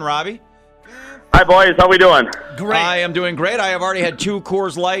Forbes.com. Morning, Robbie. Hi, boys. How we doing? Great. I am doing great. I have already had 2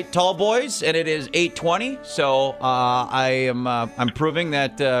 Coors Light Tall Boys, and it is 8:20. So I'm proving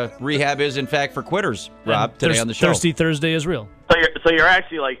that rehab is in fact for quitters. Rob, today on the show. Thirsty Thursday is real. So you're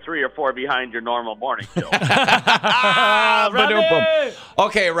actually like 3 or 4 behind your normal morning show.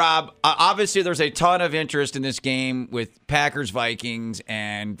 Okay, Rob. Obviously, there's a ton of interest in this game with Packers-Vikings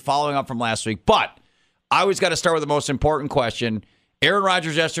and following up from last week. But I always got to start with the most important question. Aaron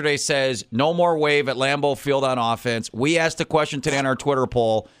Rodgers yesterday says no more wave at Lambeau Field on offense. We asked the question today on our Twitter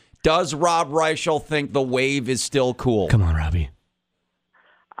poll. Does Rob Reichel think the wave is still cool? Come on, Robbie.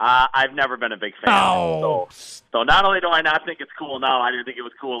 I've never been a big fan. Oh. So not only do I not think it's cool now, I didn't think it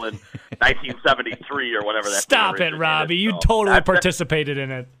was cool in 1973 or whatever that. Stop it, Robbie. You totally participated in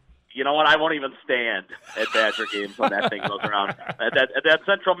it. You know what? I won't even stand at Badger games when that thing goes around. At that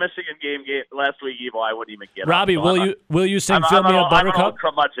Central Michigan game last week, Evo, I wouldn't even get Robbie, up. So will you sing "Fill Me a Buttercup"?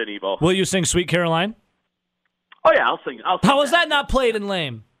 I'm much in Evo. Will you sing "Sweet Caroline"? Oh yeah, I'll sing. How was that not played in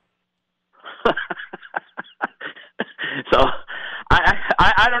lame? So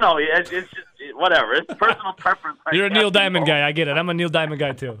I don't know. It's just whatever. It's personal preference. You're a Neil Diamond guy. I get it. I'm a Neil Diamond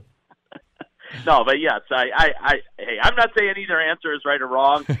guy too. No, but yes, hey, I'm not saying either answer is right or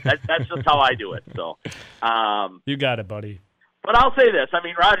wrong. That's just how I do it. So, you got it, buddy. But I'll say this: I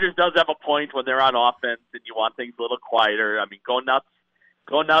mean, Rodgers does have a point when they're on offense, and you want things a little quieter. I mean, go nuts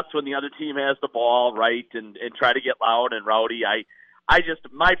when the other team has the ball, right, and try to get loud and rowdy.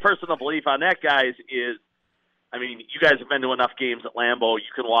 My personal belief on that, guys, is. I mean, you guys have been to enough games at Lambeau.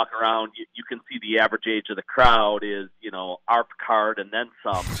 You can walk around. You can see the average age of the crowd is, ARP card and then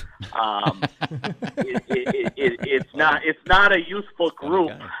some. It's not a youthful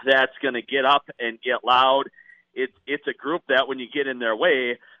group that's going to get up and get loud. It's a group that when you get in their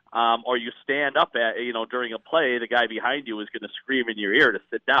way, or you stand up at during a play, the guy behind you is going to scream in your ear to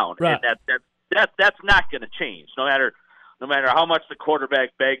sit down, right. And that's not going to change. No matter how much the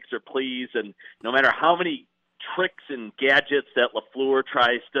quarterback begs or pleads, and no matter how many tricks and gadgets that LaFleur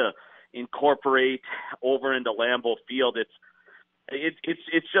tries to, incorporate over into Lambeau Field.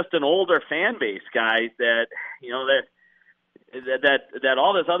 It's just an older fan base, guys, that that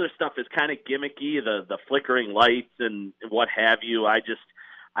all this other stuff is kind of gimmicky, the flickering lights and what have you. I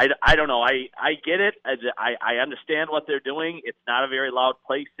don't know. I get it. I understand what they're doing. It's not a very loud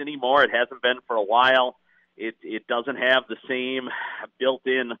place anymore. It hasn't been for a while. It doesn't have the same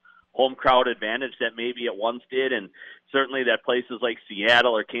built-in home crowd advantage that maybe it once did, and certainly that places like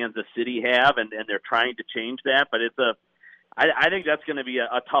Seattle or Kansas City have, and they're trying to change that. But I think that's going to be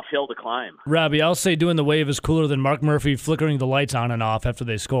a tough hill to climb. Robbie, I'll say doing the wave is cooler than Mark Murphy flickering the lights on and off after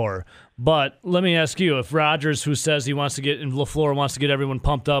they score. But let me ask you, if Rodgers, who says he wants to get, and LaFleur wants to get everyone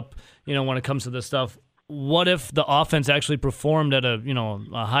pumped up, when it comes to this stuff, what if the offense actually performed at a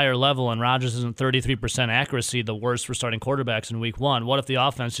higher level and Rodgers isn't 33% accuracy, the worst for starting quarterbacks in week 1? What if the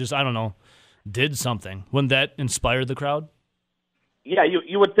offense just, did something? Wouldn't that inspire the crowd? Yeah,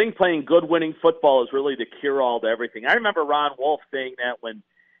 you would think playing good winning football is really the cure-all to everything. I remember Ron Wolf saying that when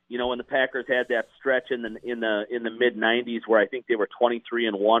the Packers had that stretch in the mid-90s where I think they were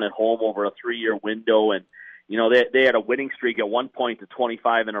 23-1 at home over a 3-year window, and they had a winning streak at one point to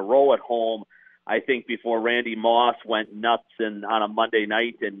 25 in a row at home, I think, before Randy Moss went nuts on a Monday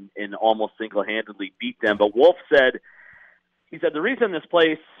night and almost single-handedly beat them. But Wolf said, the reason this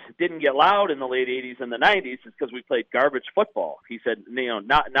place didn't get loud in the late 80s and the 90s is because we played garbage football. He said,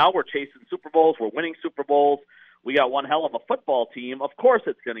 now we're chasing Super Bowls, we're winning Super Bowls, we got one hell of a football team. Of course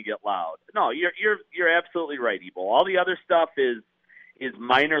it's going to get loud. No, you're absolutely right, Ebo. All the other stuff is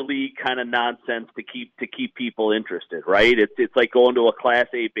minor league kind of nonsense to keep people interested, right? It's like going to a Class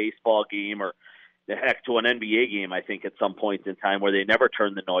A baseball game or the heck to an NBA game, I think, at some point in time where they never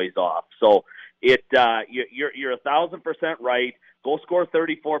turn the noise off. So you're 1,000% right. Go score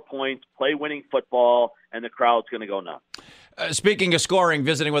 34 points, play winning football, and the crowd's going to go nuts. Speaking of scoring,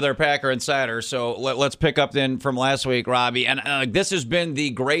 visiting with our Packer Insider, so let's pick up then from last week, Robbie. And this has been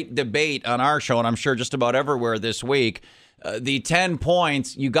the great debate on our show, and I'm sure just about everywhere this week. The 10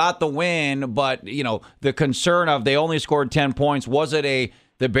 points, you got the win, but the concern of they only scored 10 points. Was it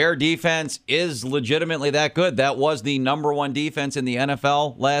the Bear defense is legitimately that good? That was the number one defense in the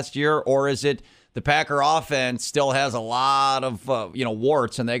NFL last year, or is it the Packer offense still has a lot of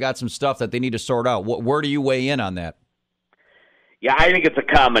warts and they got some stuff that they need to sort out? Where do you weigh in on that? Yeah, I think it's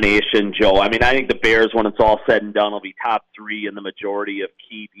a combination, Joe. I mean, I think the Bears, when it's all said and done, will be top 3 in the majority of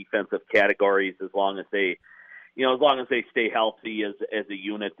key defensive categories as long as they stay healthy as a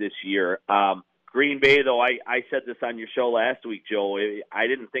unit this year. Green Bay, though, I said this on your show last week, Joe. I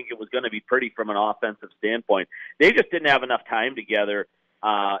didn't think it was going to be pretty from an offensive standpoint. They just didn't have enough time together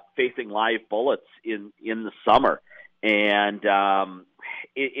facing live bullets in the summer. And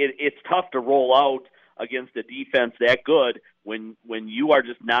it's tough to roll out against a defense that good when you are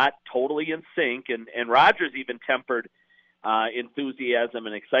just not totally in sync. And Rodgers even tempered enthusiasm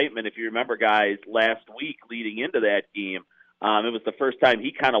and excitement, if you remember, guys, last week leading into that game. It was the first time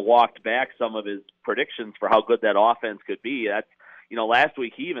he kind of walked back some of his predictions for how good that offense could be. That's, last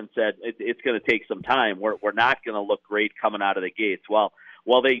week he even said it's going to take some time. We're not going to look great coming out of the gates. Well,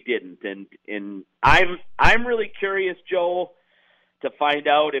 they didn't, and I'm really curious, Joe, to find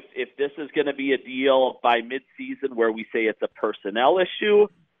out if this is going to be a deal by midseason where we say it's a personnel issue,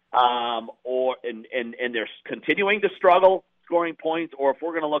 or they're continuing to struggle scoring points, or if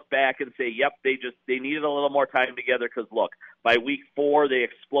we're going to look back and say, yep, they needed a little more time together because, look, by week 4 they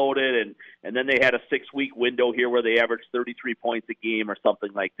exploded, and then they had a 6-week window here where they averaged 33 points a game or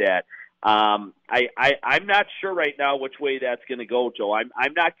something like that. I'm not sure right now which way that's going to go, Joe.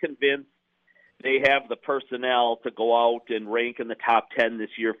 I'm not convinced they have the personnel to go out and rank in the top 10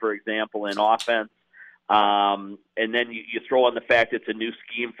 this year, for example, in offense. And then you throw on the fact it's a new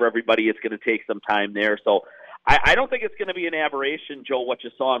scheme for everybody. It's going to take some time there. So I don't think it's going to be an aberration, Joe, what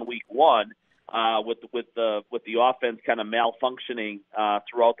you saw in week 1 with the offense kind of malfunctioning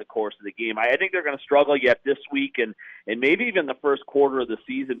throughout the course of the game. I think they're going to struggle yet this week and maybe even the first quarter of the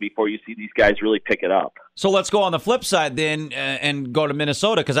season before you see these guys really pick it up. So let's go on the flip side then and go to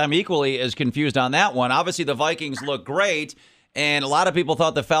Minnesota, because I'm equally as confused on that one. Obviously, the Vikings look great. And a lot of people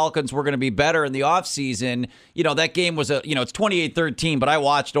thought the Falcons were going to be better in the offseason. That game was it's 28-13, but I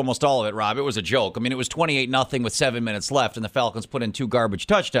watched almost all of it, Rob. It was a joke. I mean, it was 28-0 with 7 minutes left, and the Falcons put in 2 garbage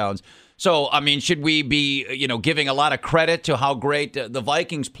touchdowns. So, I mean, should we be, giving a lot of credit to how great the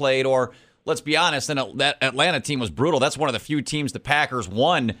Vikings played? Or, let's be honest, that Atlanta team was brutal. That's one of the few teams the Packers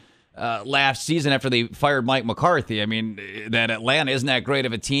won last season after they fired Mike McCarthy. I mean, that Atlanta isn't that great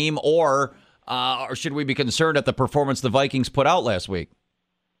of a team, or should we be concerned at the performance the Vikings put out last week?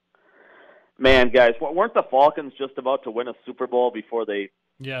 Man, guys, weren't the Falcons just about to win a Super Bowl before they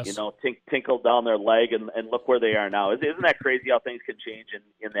Yes. you know, tinkled down their leg, and look where they are now. Isn't that crazy how things can change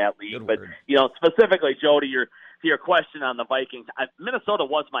in that league? Good But word. you know, specifically, Joe, to your question on the Vikings, Minnesota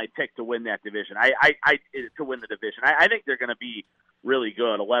was my pick to win that division. To win the division. I think they're going to be really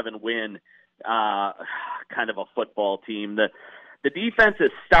good, 11-win kind of a football team. The defense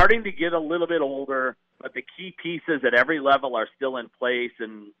is starting to get a little bit older, but the key pieces at every level are still in place.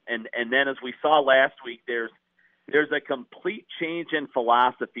 And then, as we saw last week, there's a complete change in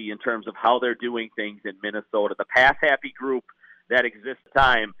philosophy in terms of how they're doing things in Minnesota. The pass-happy group that exists at the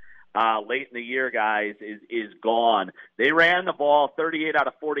time late in the year, guys, is gone. They ran the ball 38 out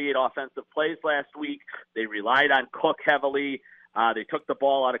of 48 offensive plays last week. They relied on Cook heavily. They took the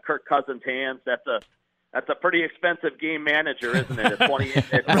ball out of Kirk Cousins' hands. That's a pretty expensive game manager, isn't it? At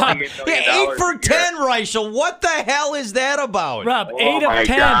 $28 million. Yeah, 8 for 10, Reichel. What the hell is that about? Rob, 8 oh of my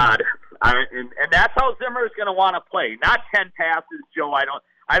 10. God. And that's how Zimmer is going to want to play. Not 10 passes, Joe.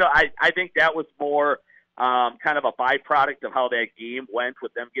 I think that was more kind of a byproduct of how that game went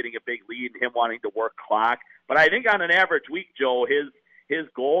with them getting a big lead and him wanting to work clock. But I think on an average week, Joe, his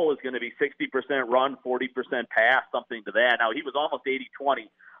goal is going to be 60% run, 40% pass, something to that. Now, he was almost 80-20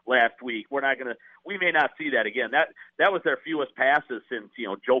 last week. We may not see that again. That was their fewest passes since, you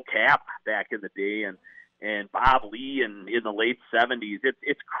know, Joe Kapp back in the day and Bob Lee in the late 70s.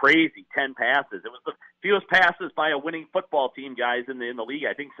 It's crazy, 10 passes. It was the fewest passes by a winning football team, guys, in the league,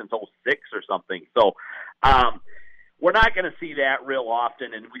 I think, since 06 or something. So we're not going to see that real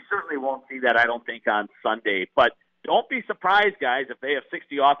often, and we certainly won't see that, I don't think, on Sunday. But don't be surprised, guys, if they have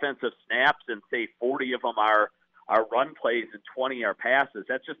 60 offensive snaps and, say, 40 of them are run plays and 20 are passes.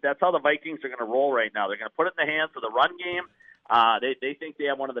 That's how the Vikings are going to roll right now. They're going to put it in the hands of the run game. They think they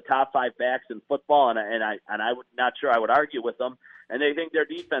have one of the top 5 backs in football, and I'm not sure I would argue with them. And they think their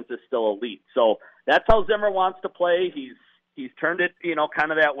defense is still elite. So that's how Zimmer wants to play. He's turned it, you know,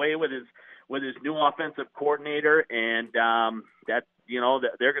 kind of that way with his new offensive coordinator, and that, you know,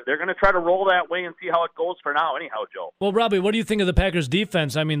 they're going to try to roll that way and see how it goes for now. Anyhow, Joe. Well, Robbie, what do you think of the Packers'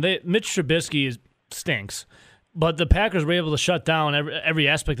 defense? I mean, Mitch Trubisky stinks. But the Packers were able to shut down every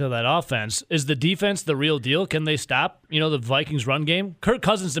aspect of that offense. Is the defense the real deal? Can they stop, you know, the Vikings' run game? Kirk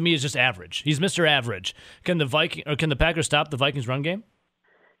Cousins to me is just average. He's Mr. Average. Can the Packers stop the Vikings' run game?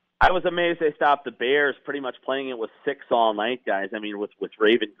 I was amazed they stopped the Bears, pretty much playing it with 6 all night, guys. I mean, with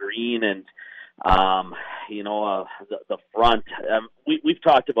Raven Green and the front. We've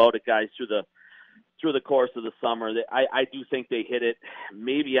talked about it, guys, through the course of the summer. I do think they hit it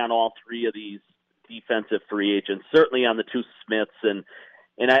maybe on all 3 of these defensive free agents, certainly on the 2 Smiths, and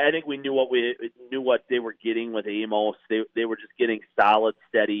I think we knew what they were getting with Amos. They were just getting solid,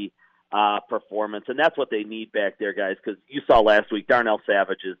 steady performance, and that's what they need back there, guys. Because you saw last week, Darnell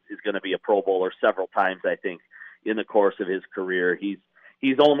Savage is going to be a Pro Bowler several times, I think, in the course of his career.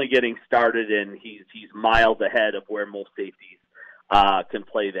 He's only getting started, and he's miles ahead of where most safeties can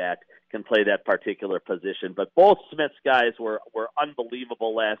play that particular position. But both Smiths guys were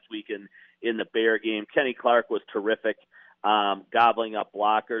unbelievable last week in the Bear game. Kenny Clark was terrific, gobbling up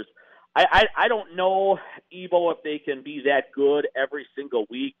blockers. I don't know, Evo, if they can be that good every single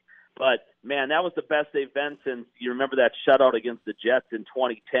week, but, man, that was the best they've been since, you remember that shutout against the Jets in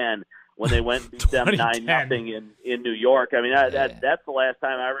 2010 when they went and beat them 9-0 in New York. I mean, that's the last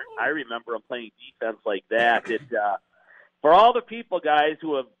time I remember them playing defense like that. For all the people, guys,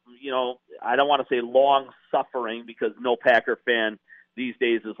 who have, you know, I don't want to say long suffering, because no Packer fan these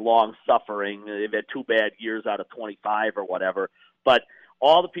days is long suffering. They've had 2 bad years out of 25 or whatever. But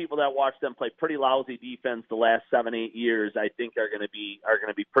all the people that watch them play pretty lousy defense the last 7-8 years, I think are going to be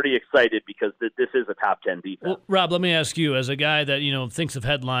pretty excited, because this is a top 10 defense. Well, Rob, let me ask you, as a guy that, you know, thinks of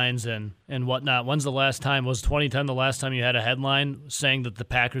headlines and whatnot, was 2010 the last time you had a headline saying that the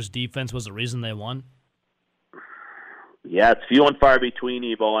Packers defense was the reason they won? Yeah, it's few and far between,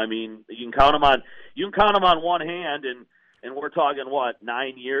 Evo. I mean, you can count them on one hand, and we're talking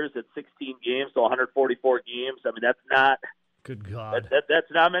 9 years at 16 games, so 144 games. I mean, that's not. Good God.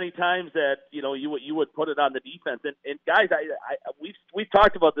 That's not many times that, you know, you would put it on the defense. And guys, we've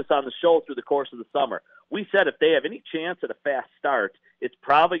talked about this on the show through the course of the summer. We said if they have any chance at a fast start, it's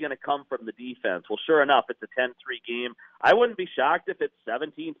probably going to come from the defense. Well, sure enough, it's a 10-3 game. I wouldn't be shocked if it's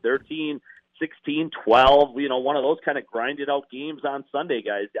 17-13. 16-12, you know, one of those kind of grinded out games on Sunday,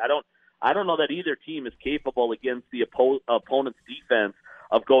 guys. I don't know that either team is capable against the opponent's defense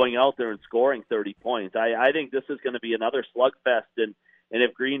of going out there and scoring 30 points. I think this is going to be another slugfest, and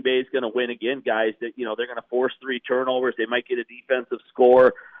if Green Bay is going to win again, guys, that, you know, they're going to force 3 turnovers. They might get a defensive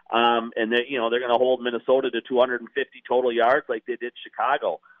score, and they're going to hold Minnesota to 250 total yards like they did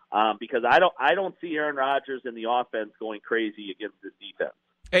Chicago. Because I don't see Aaron Rodgers and the offense going crazy against this defense.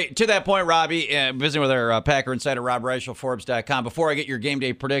 Hey, to that point, Robbie, visiting with our Packer insider, Rob Reichel, Forbes.com. Before I get your game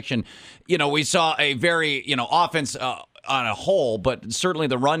day prediction, we saw a very, offense on a whole, but certainly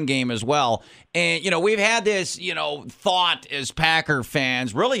the run game as well. And, we've had this, thought as Packer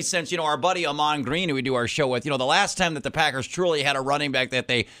fans, really since, our buddy Amon Green, who we do our show with, the last time that the Packers truly had a running back that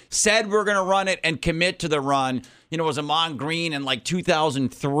they said we're going to run it and commit to the run, was Amon Green in like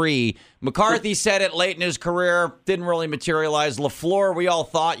 2003. McCarthy said it late in his career, didn't really materialize. LaFleur, we all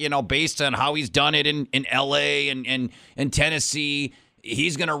thought, based on how he's done it in L.A. and Tennessee,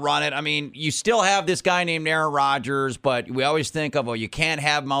 he's going to run it. I mean, you still have this guy named Aaron Rodgers, but we always think of, you can't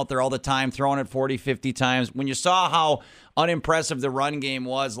have him out there all the time throwing it 40, 50 times. When you saw how unimpressive the run game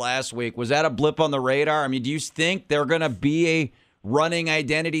was last week, was that a blip on the radar? I mean, do you think they're going to be a running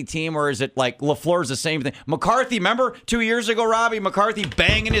identity team, or is it like LaFleur's the same thing? McCarthy, remember 2 years ago, Robbie? McCarthy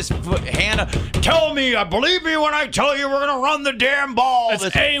banging his hand, tell me, believe me when I tell you we're going to run the damn ball.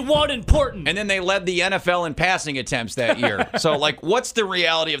 That's A1 important. And then they led the NFL in passing attempts that year. So, what's the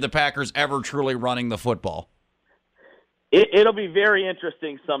reality of the Packers ever truly running the football? It'll be very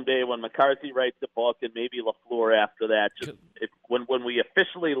interesting someday when McCarthy writes a book, and maybe LaFleur after that, when we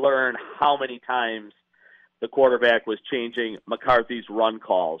officially learn how many times the quarterback was changing McCarthy's run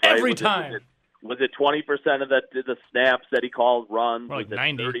calls. Right? Every time. Was it 20% of the snaps that he called runs? Like was it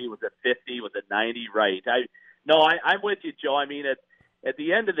 90. 30? Was it 50? Was it 90? Right. I'm with you, Joe. I mean, at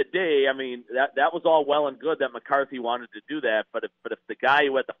the end of the day, I mean, that was all well and good that McCarthy wanted to do that, but if the guy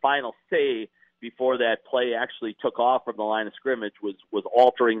who had the final say before that play actually took off from the line of scrimmage was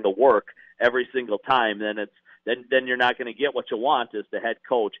altering the work every single time, then you're not going to get what you want as the head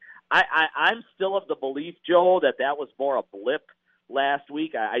coach. I'm still of the belief, Joe, that was more a blip last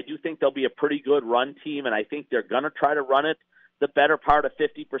week. I do think they'll be a pretty good run team, and I think they're going to try to run it the better part of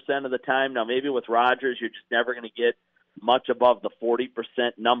 50% of the time. Now, maybe with Rodgers, you're just never going to get much above the 40%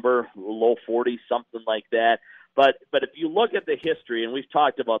 number, low 40s, something like that. But if you look at the history, and we've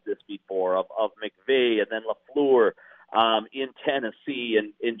talked about this before, of McVay and then LaFleur in Tennessee,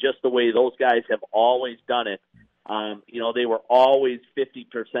 and just the way those guys have always done it, they were always 50%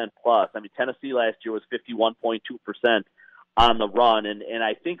 plus. I mean, Tennessee last year was 51.2% on the run, and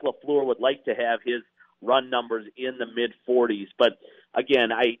I think LaFleur would like to have his run numbers in the mid-40s. But,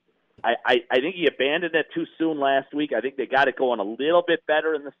 again, I think he abandoned it too soon last week. I think they got it going a little bit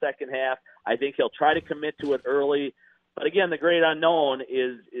better in the second half. I think he'll try to commit to it early. But, again, the great unknown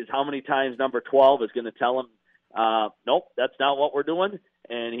is how many times number 12 is going to tell him, nope, that's not what we're doing.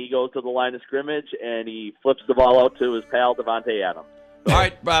 And he goes to the line of scrimmage, and he flips the ball out to his pal, Devontae Adams. All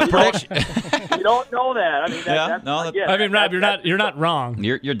right, prediction. You don't know that. I mean, Rob, you're not wrong.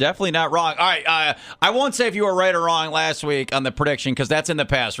 You're definitely not wrong. All right, I won't say if you were right or wrong last week on the prediction because that's in the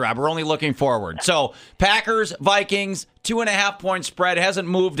past, Rob. We're only looking forward. So Packers, Vikings, 2.5-point spread hasn't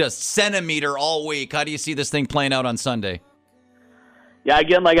moved a centimeter all week. How do you see this thing playing out on Sunday? Yeah,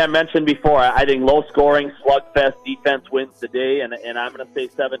 again, like I mentioned before, I think low-scoring, slugfest defense wins the day, and I'm going to say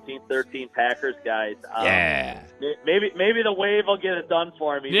 17-13 Packers, guys. Yeah. Maybe the wave will get it done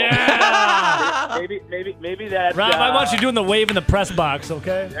for me. Yeah. Maybe that. Rob, I want you doing the wave in the press box,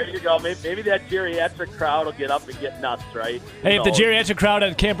 okay? There you go. Maybe that geriatric crowd will get up and get nuts, right? Hey, if the geriatric crowd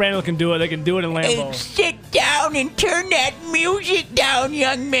at Camp Randall can do it, they can do it in Lambeau. Hey, sit down and turn that music down,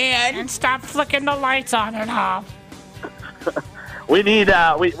 young man. And stop flicking the lights on and off. We need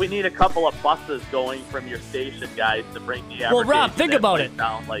a couple of buses going from your station, guys, to bring the average. Well, Rob, think about it.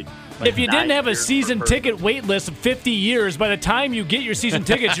 Down, if you didn't have a season ticket wait list of 50 years, by the time you get your season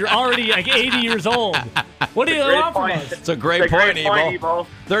tickets, you're already like 80 years old. What do you want from us? It's a great point, Evo.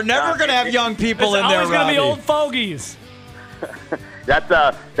 They're never going to have young people in there, Robbie. It's always going to be old fogies.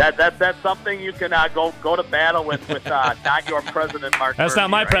 That's something you can go to battle with not your president, Mark. That's not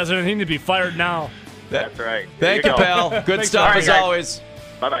my president. He needs to be fired now. That's right. Thank you, pal. Good stuff as always.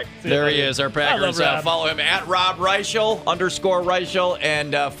 Bye-bye. There he is, our Packers. Follow him at Rob Reichel, _Reichel,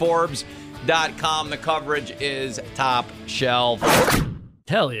 and Forbes.com. The coverage is top shelf.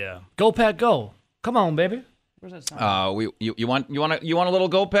 Hell yeah. Go, Pack, go. Come on, baby. Where's that sound? You want a little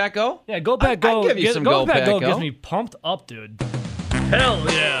Go Pack Go? Yeah, Go Pack Go. I'll give you some Go Pack Go. Gets me pumped up, dude. Hell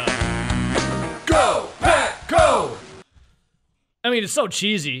yeah. Go Pack Go. I mean, it's so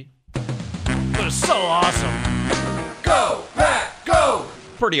cheesy, but it's so awesome. Go Pack Go.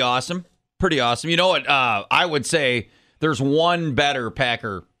 Pretty awesome. You know what? I would say there's one better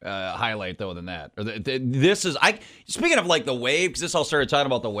Packer highlight though than that. This is speaking of like the wave, because this all started talking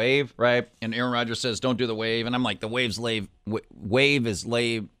about the wave, right? And Aaron Rodgers says don't do the wave, and I'm like the wave is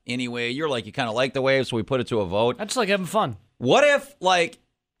lame anyway. You're like you kind of like the wave, so we put it to a vote. I just like having fun. What if like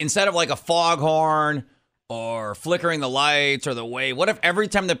instead of like a foghorn or flickering the lights or the wave? What if every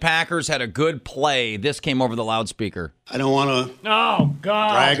time the Packers had a good play, this came over the loudspeaker? I don't want to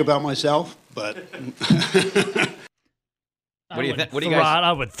brag about myself, but what do you think? What do you guys?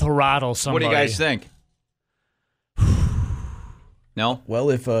 I would throttle somebody. What do you guys think? No. Well,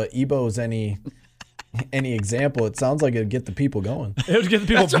 if Ebo is any example, it sounds like it'd get the people going. It would get the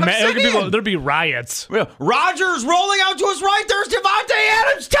people mad. There'd be riots. Rodgers rolling out to his right. There's Devontae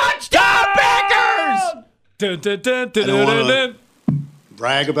Adams. Touchdown, Packers! I don't want to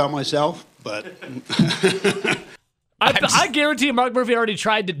brag about myself, but I guarantee Mark Murphy already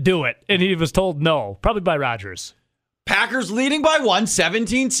tried to do it, and he was told no, probably by Rodgers. Packers leading by 1,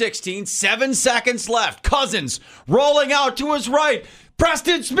 17-16, 7 seconds left. Cousins rolling out to his right.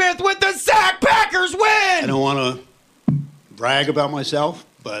 Preston Smith with the sack. Packers win! I don't want to brag about myself,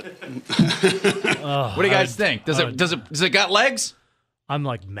 but what do you guys think? Does it got legs? I'm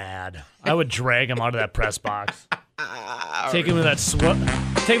like mad. I would drag him out of that press box. Take him to that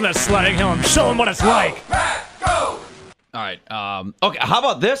sliding hill and show him what it's like. All right. Okay. How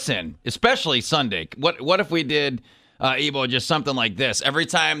about this then? Especially Sunday. What if we did, Ebo, just something like this every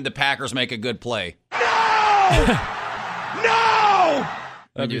time the Packers make a good play? No! No!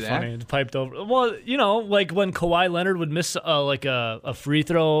 That'd be funny. It's piped over. Well, like when Kawhi Leonard would miss a free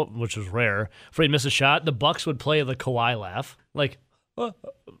throw, which was rare, for he'd miss a shot, the Bucks would play the Kawhi laugh. Like,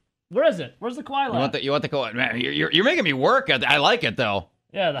 where is it? Where's the Kawhi laugh? You want the Kawhi? Man, you're making me work. I like it though.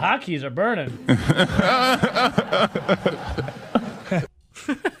 Yeah, the hotkeys are burning.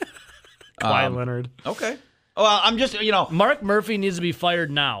 Kawhi Leonard. Okay. Well, I'm just, Mark Murphy needs to be fired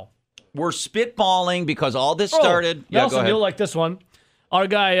now. We're spitballing because all this started. Nelson, you'll like this one. Our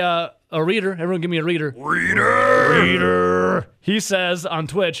guy, a reader. Everyone give me a reader. Reader. He says on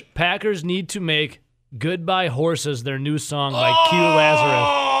Twitch, Packers need to make Goodbye Horses their new song by Q Lazarus.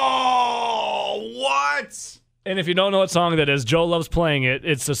 Oh, what? And if you don't know what song that is, Joe loves playing it.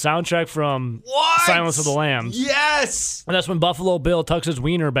 It's the soundtrack from Silence of the Lambs. Yes! And that's when Buffalo Bill tucks his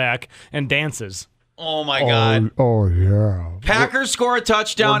wiener back and dances. Oh, my God. Oh, yeah. Packers score a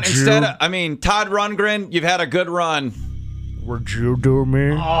touchdown Todd Rundgren, you've had a good run. Would you do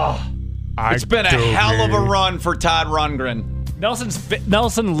me? Oh, it's been a hell of a run for Todd Rundgren.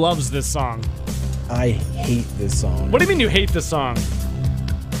 Nelson loves this song. I hate this song. What do you mean you hate this song?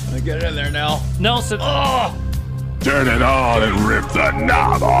 Get it in there, Nell. Nelson. Oh! Turn it on and rip the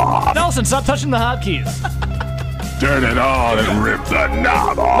knob off. Nelson, stop touching the hotkeys. Turn it on and rip the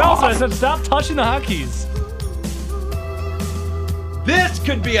knob off. Nelson, I said stop touching the hotkeys.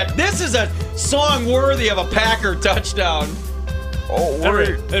 This is a song worthy of a Packer touchdown. Oh,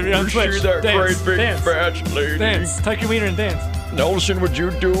 wait. On Twitch. See that Dance, great big dance, fat lady? Dance. Tuck your wiener and dance. Nelson, would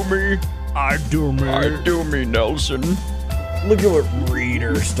you do me? I do me. I do me, Nelson. Look at what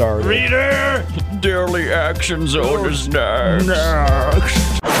Reader started. Reader! Daily Action Zone is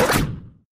next.